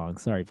Jared Budlong.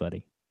 Sorry,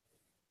 buddy.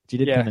 But you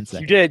did come in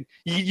second. You did.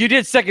 You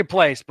did second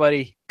place,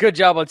 buddy. Good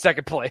job on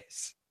second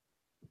place.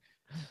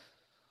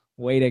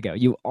 Way to go.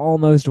 You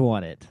almost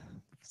won it,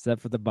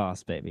 except for the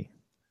Boss Baby.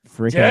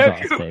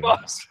 Freaking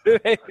Boss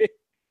Baby.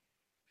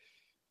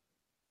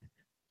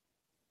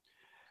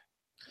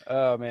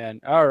 Oh, man.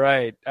 All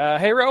right.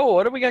 Hey, Raul,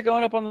 what do we got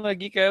going up on the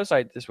Geek.io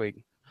site this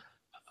week?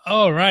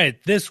 All right.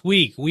 This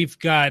week, we've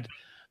got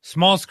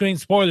Small Screen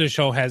Spoiler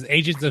Show has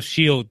Agents of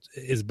S.H.I.E.L.D.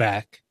 is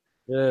back.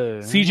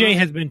 CJ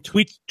has been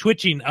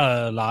twitching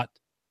a lot.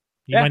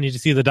 You might need to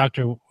see the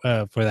doctor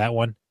for that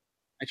one.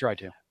 I tried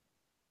to.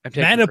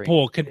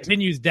 Manipool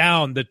continues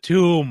down the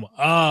Tomb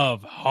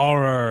of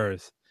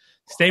Horrors.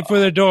 Stay for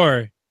the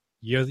door.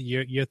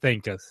 You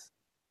thank us.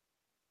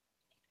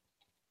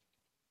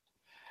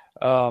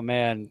 Oh,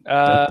 man.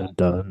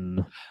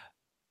 Dun.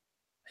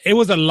 It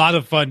was a lot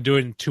of fun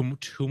doing Tomb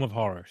of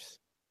Horrors.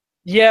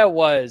 Yeah, it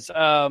was.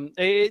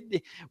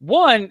 It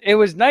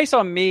was nice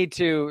on me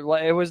to.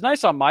 It was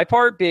nice on my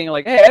part, being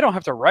like, "Hey, I don't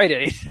have to write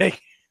anything."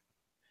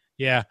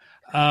 Yeah,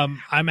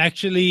 I'm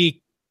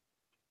actually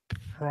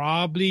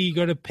probably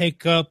going to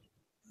pick up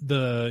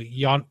the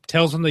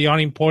Tales from the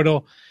Yawning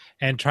Portal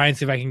and try and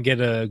see if I can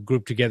get a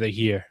group together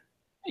here.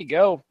 There you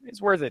go.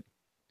 It's worth it.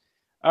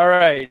 All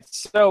right,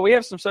 so we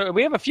have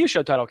a few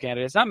show title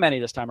candidates. Not many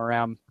this time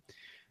around.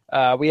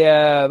 We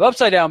have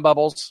Upside Down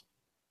Bubbles.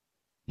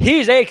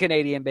 He's a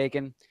Canadian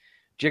Bacon.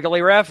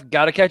 Jigglyraffe,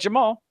 gotta catch 'em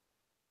all.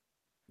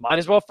 Might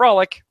as well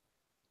frolic.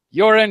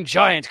 You're in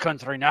giant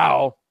country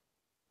now.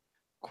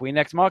 Queen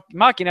Ex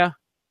Machina,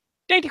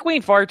 Dainty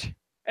Queen Fart,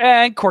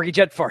 and Corgi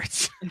Jet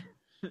Farts.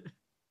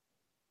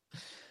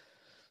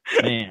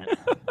 Man.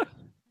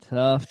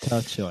 Tough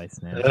choice,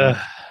 man.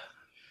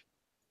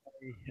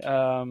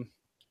 I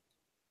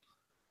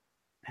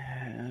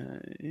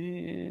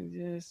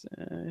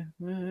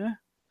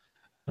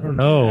don't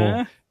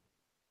know.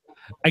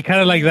 I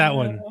kind of like that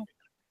one.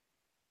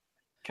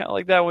 Kind of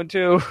like that one,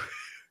 too.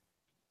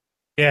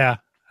 Yeah.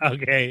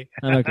 Okay.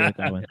 I'm okay with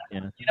that one. Yeah,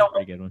 that's a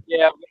pretty good one.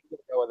 Yeah, I'm going to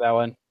go with that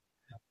one.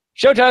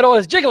 Show title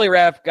is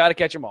Jigglyraffe, gotta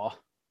catch 'em all.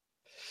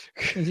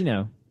 As you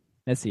know,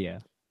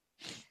 SEO.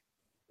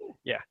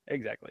 Yeah,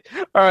 exactly.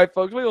 All right,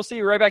 folks, we will see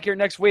you right back here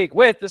next week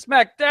with the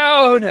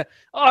SmackDown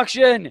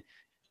auction.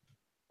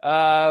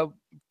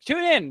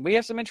 Tune in. We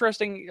have some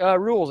interesting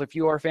rules if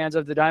you are fans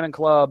of the Diamond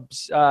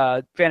Club's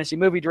fantasy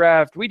movie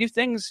draft. We do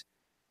things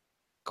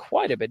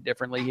quite a bit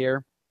differently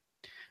here.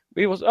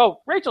 We will.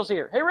 Oh, Rachel's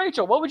here. Hey,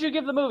 Rachel, what would you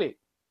give the movie?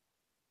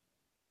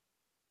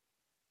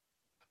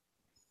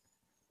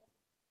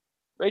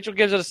 Rachel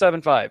gives it a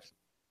 7.5.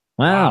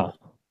 Wow.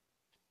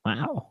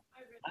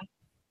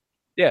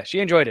 Yeah, she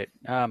enjoyed it.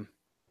 Yeah,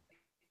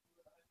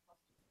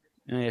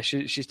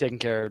 she's taking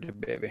care of the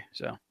baby.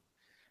 So,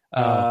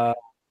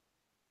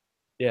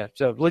 yeah,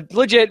 so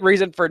legit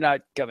reason for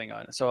not coming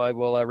on. So I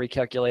will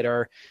recalculate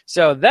our.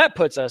 So that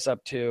puts us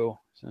up to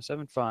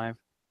 7.5.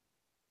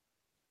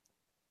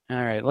 All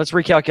right, let's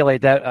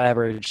recalculate that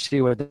average.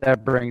 See what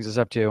that brings us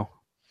up to.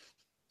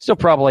 Still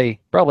probably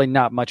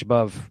not much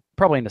above.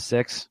 Probably in the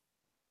 6.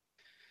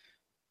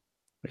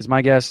 Is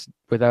my guess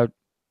without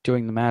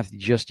doing the math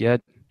just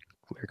yet.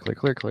 Clear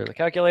the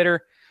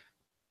calculator.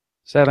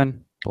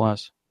 7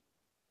 plus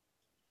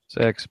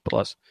 6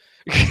 plus.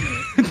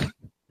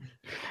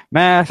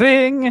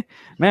 Mathing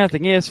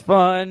is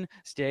fun.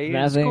 Stay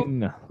in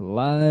school.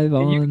 Live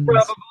on. You can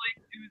probably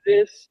do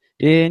this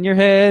in your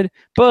head,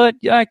 but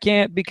I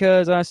can't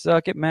because I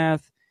suck at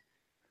math.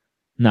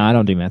 No, I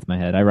don't do math in my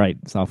head. I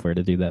write software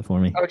to do that for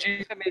me. Oh,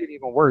 geez, that made it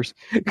even worse.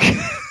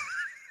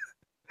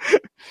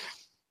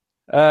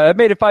 It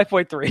made it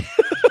 5.3.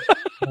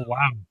 Oh,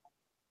 wow.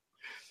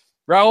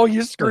 Raul,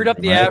 you screwed up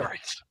the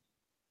average.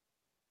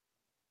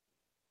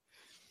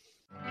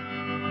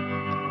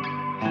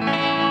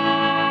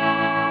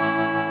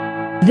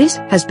 This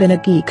has been a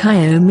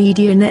Geek.io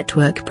Media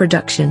Network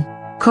production.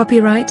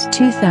 Copyright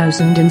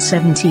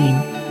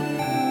 2017.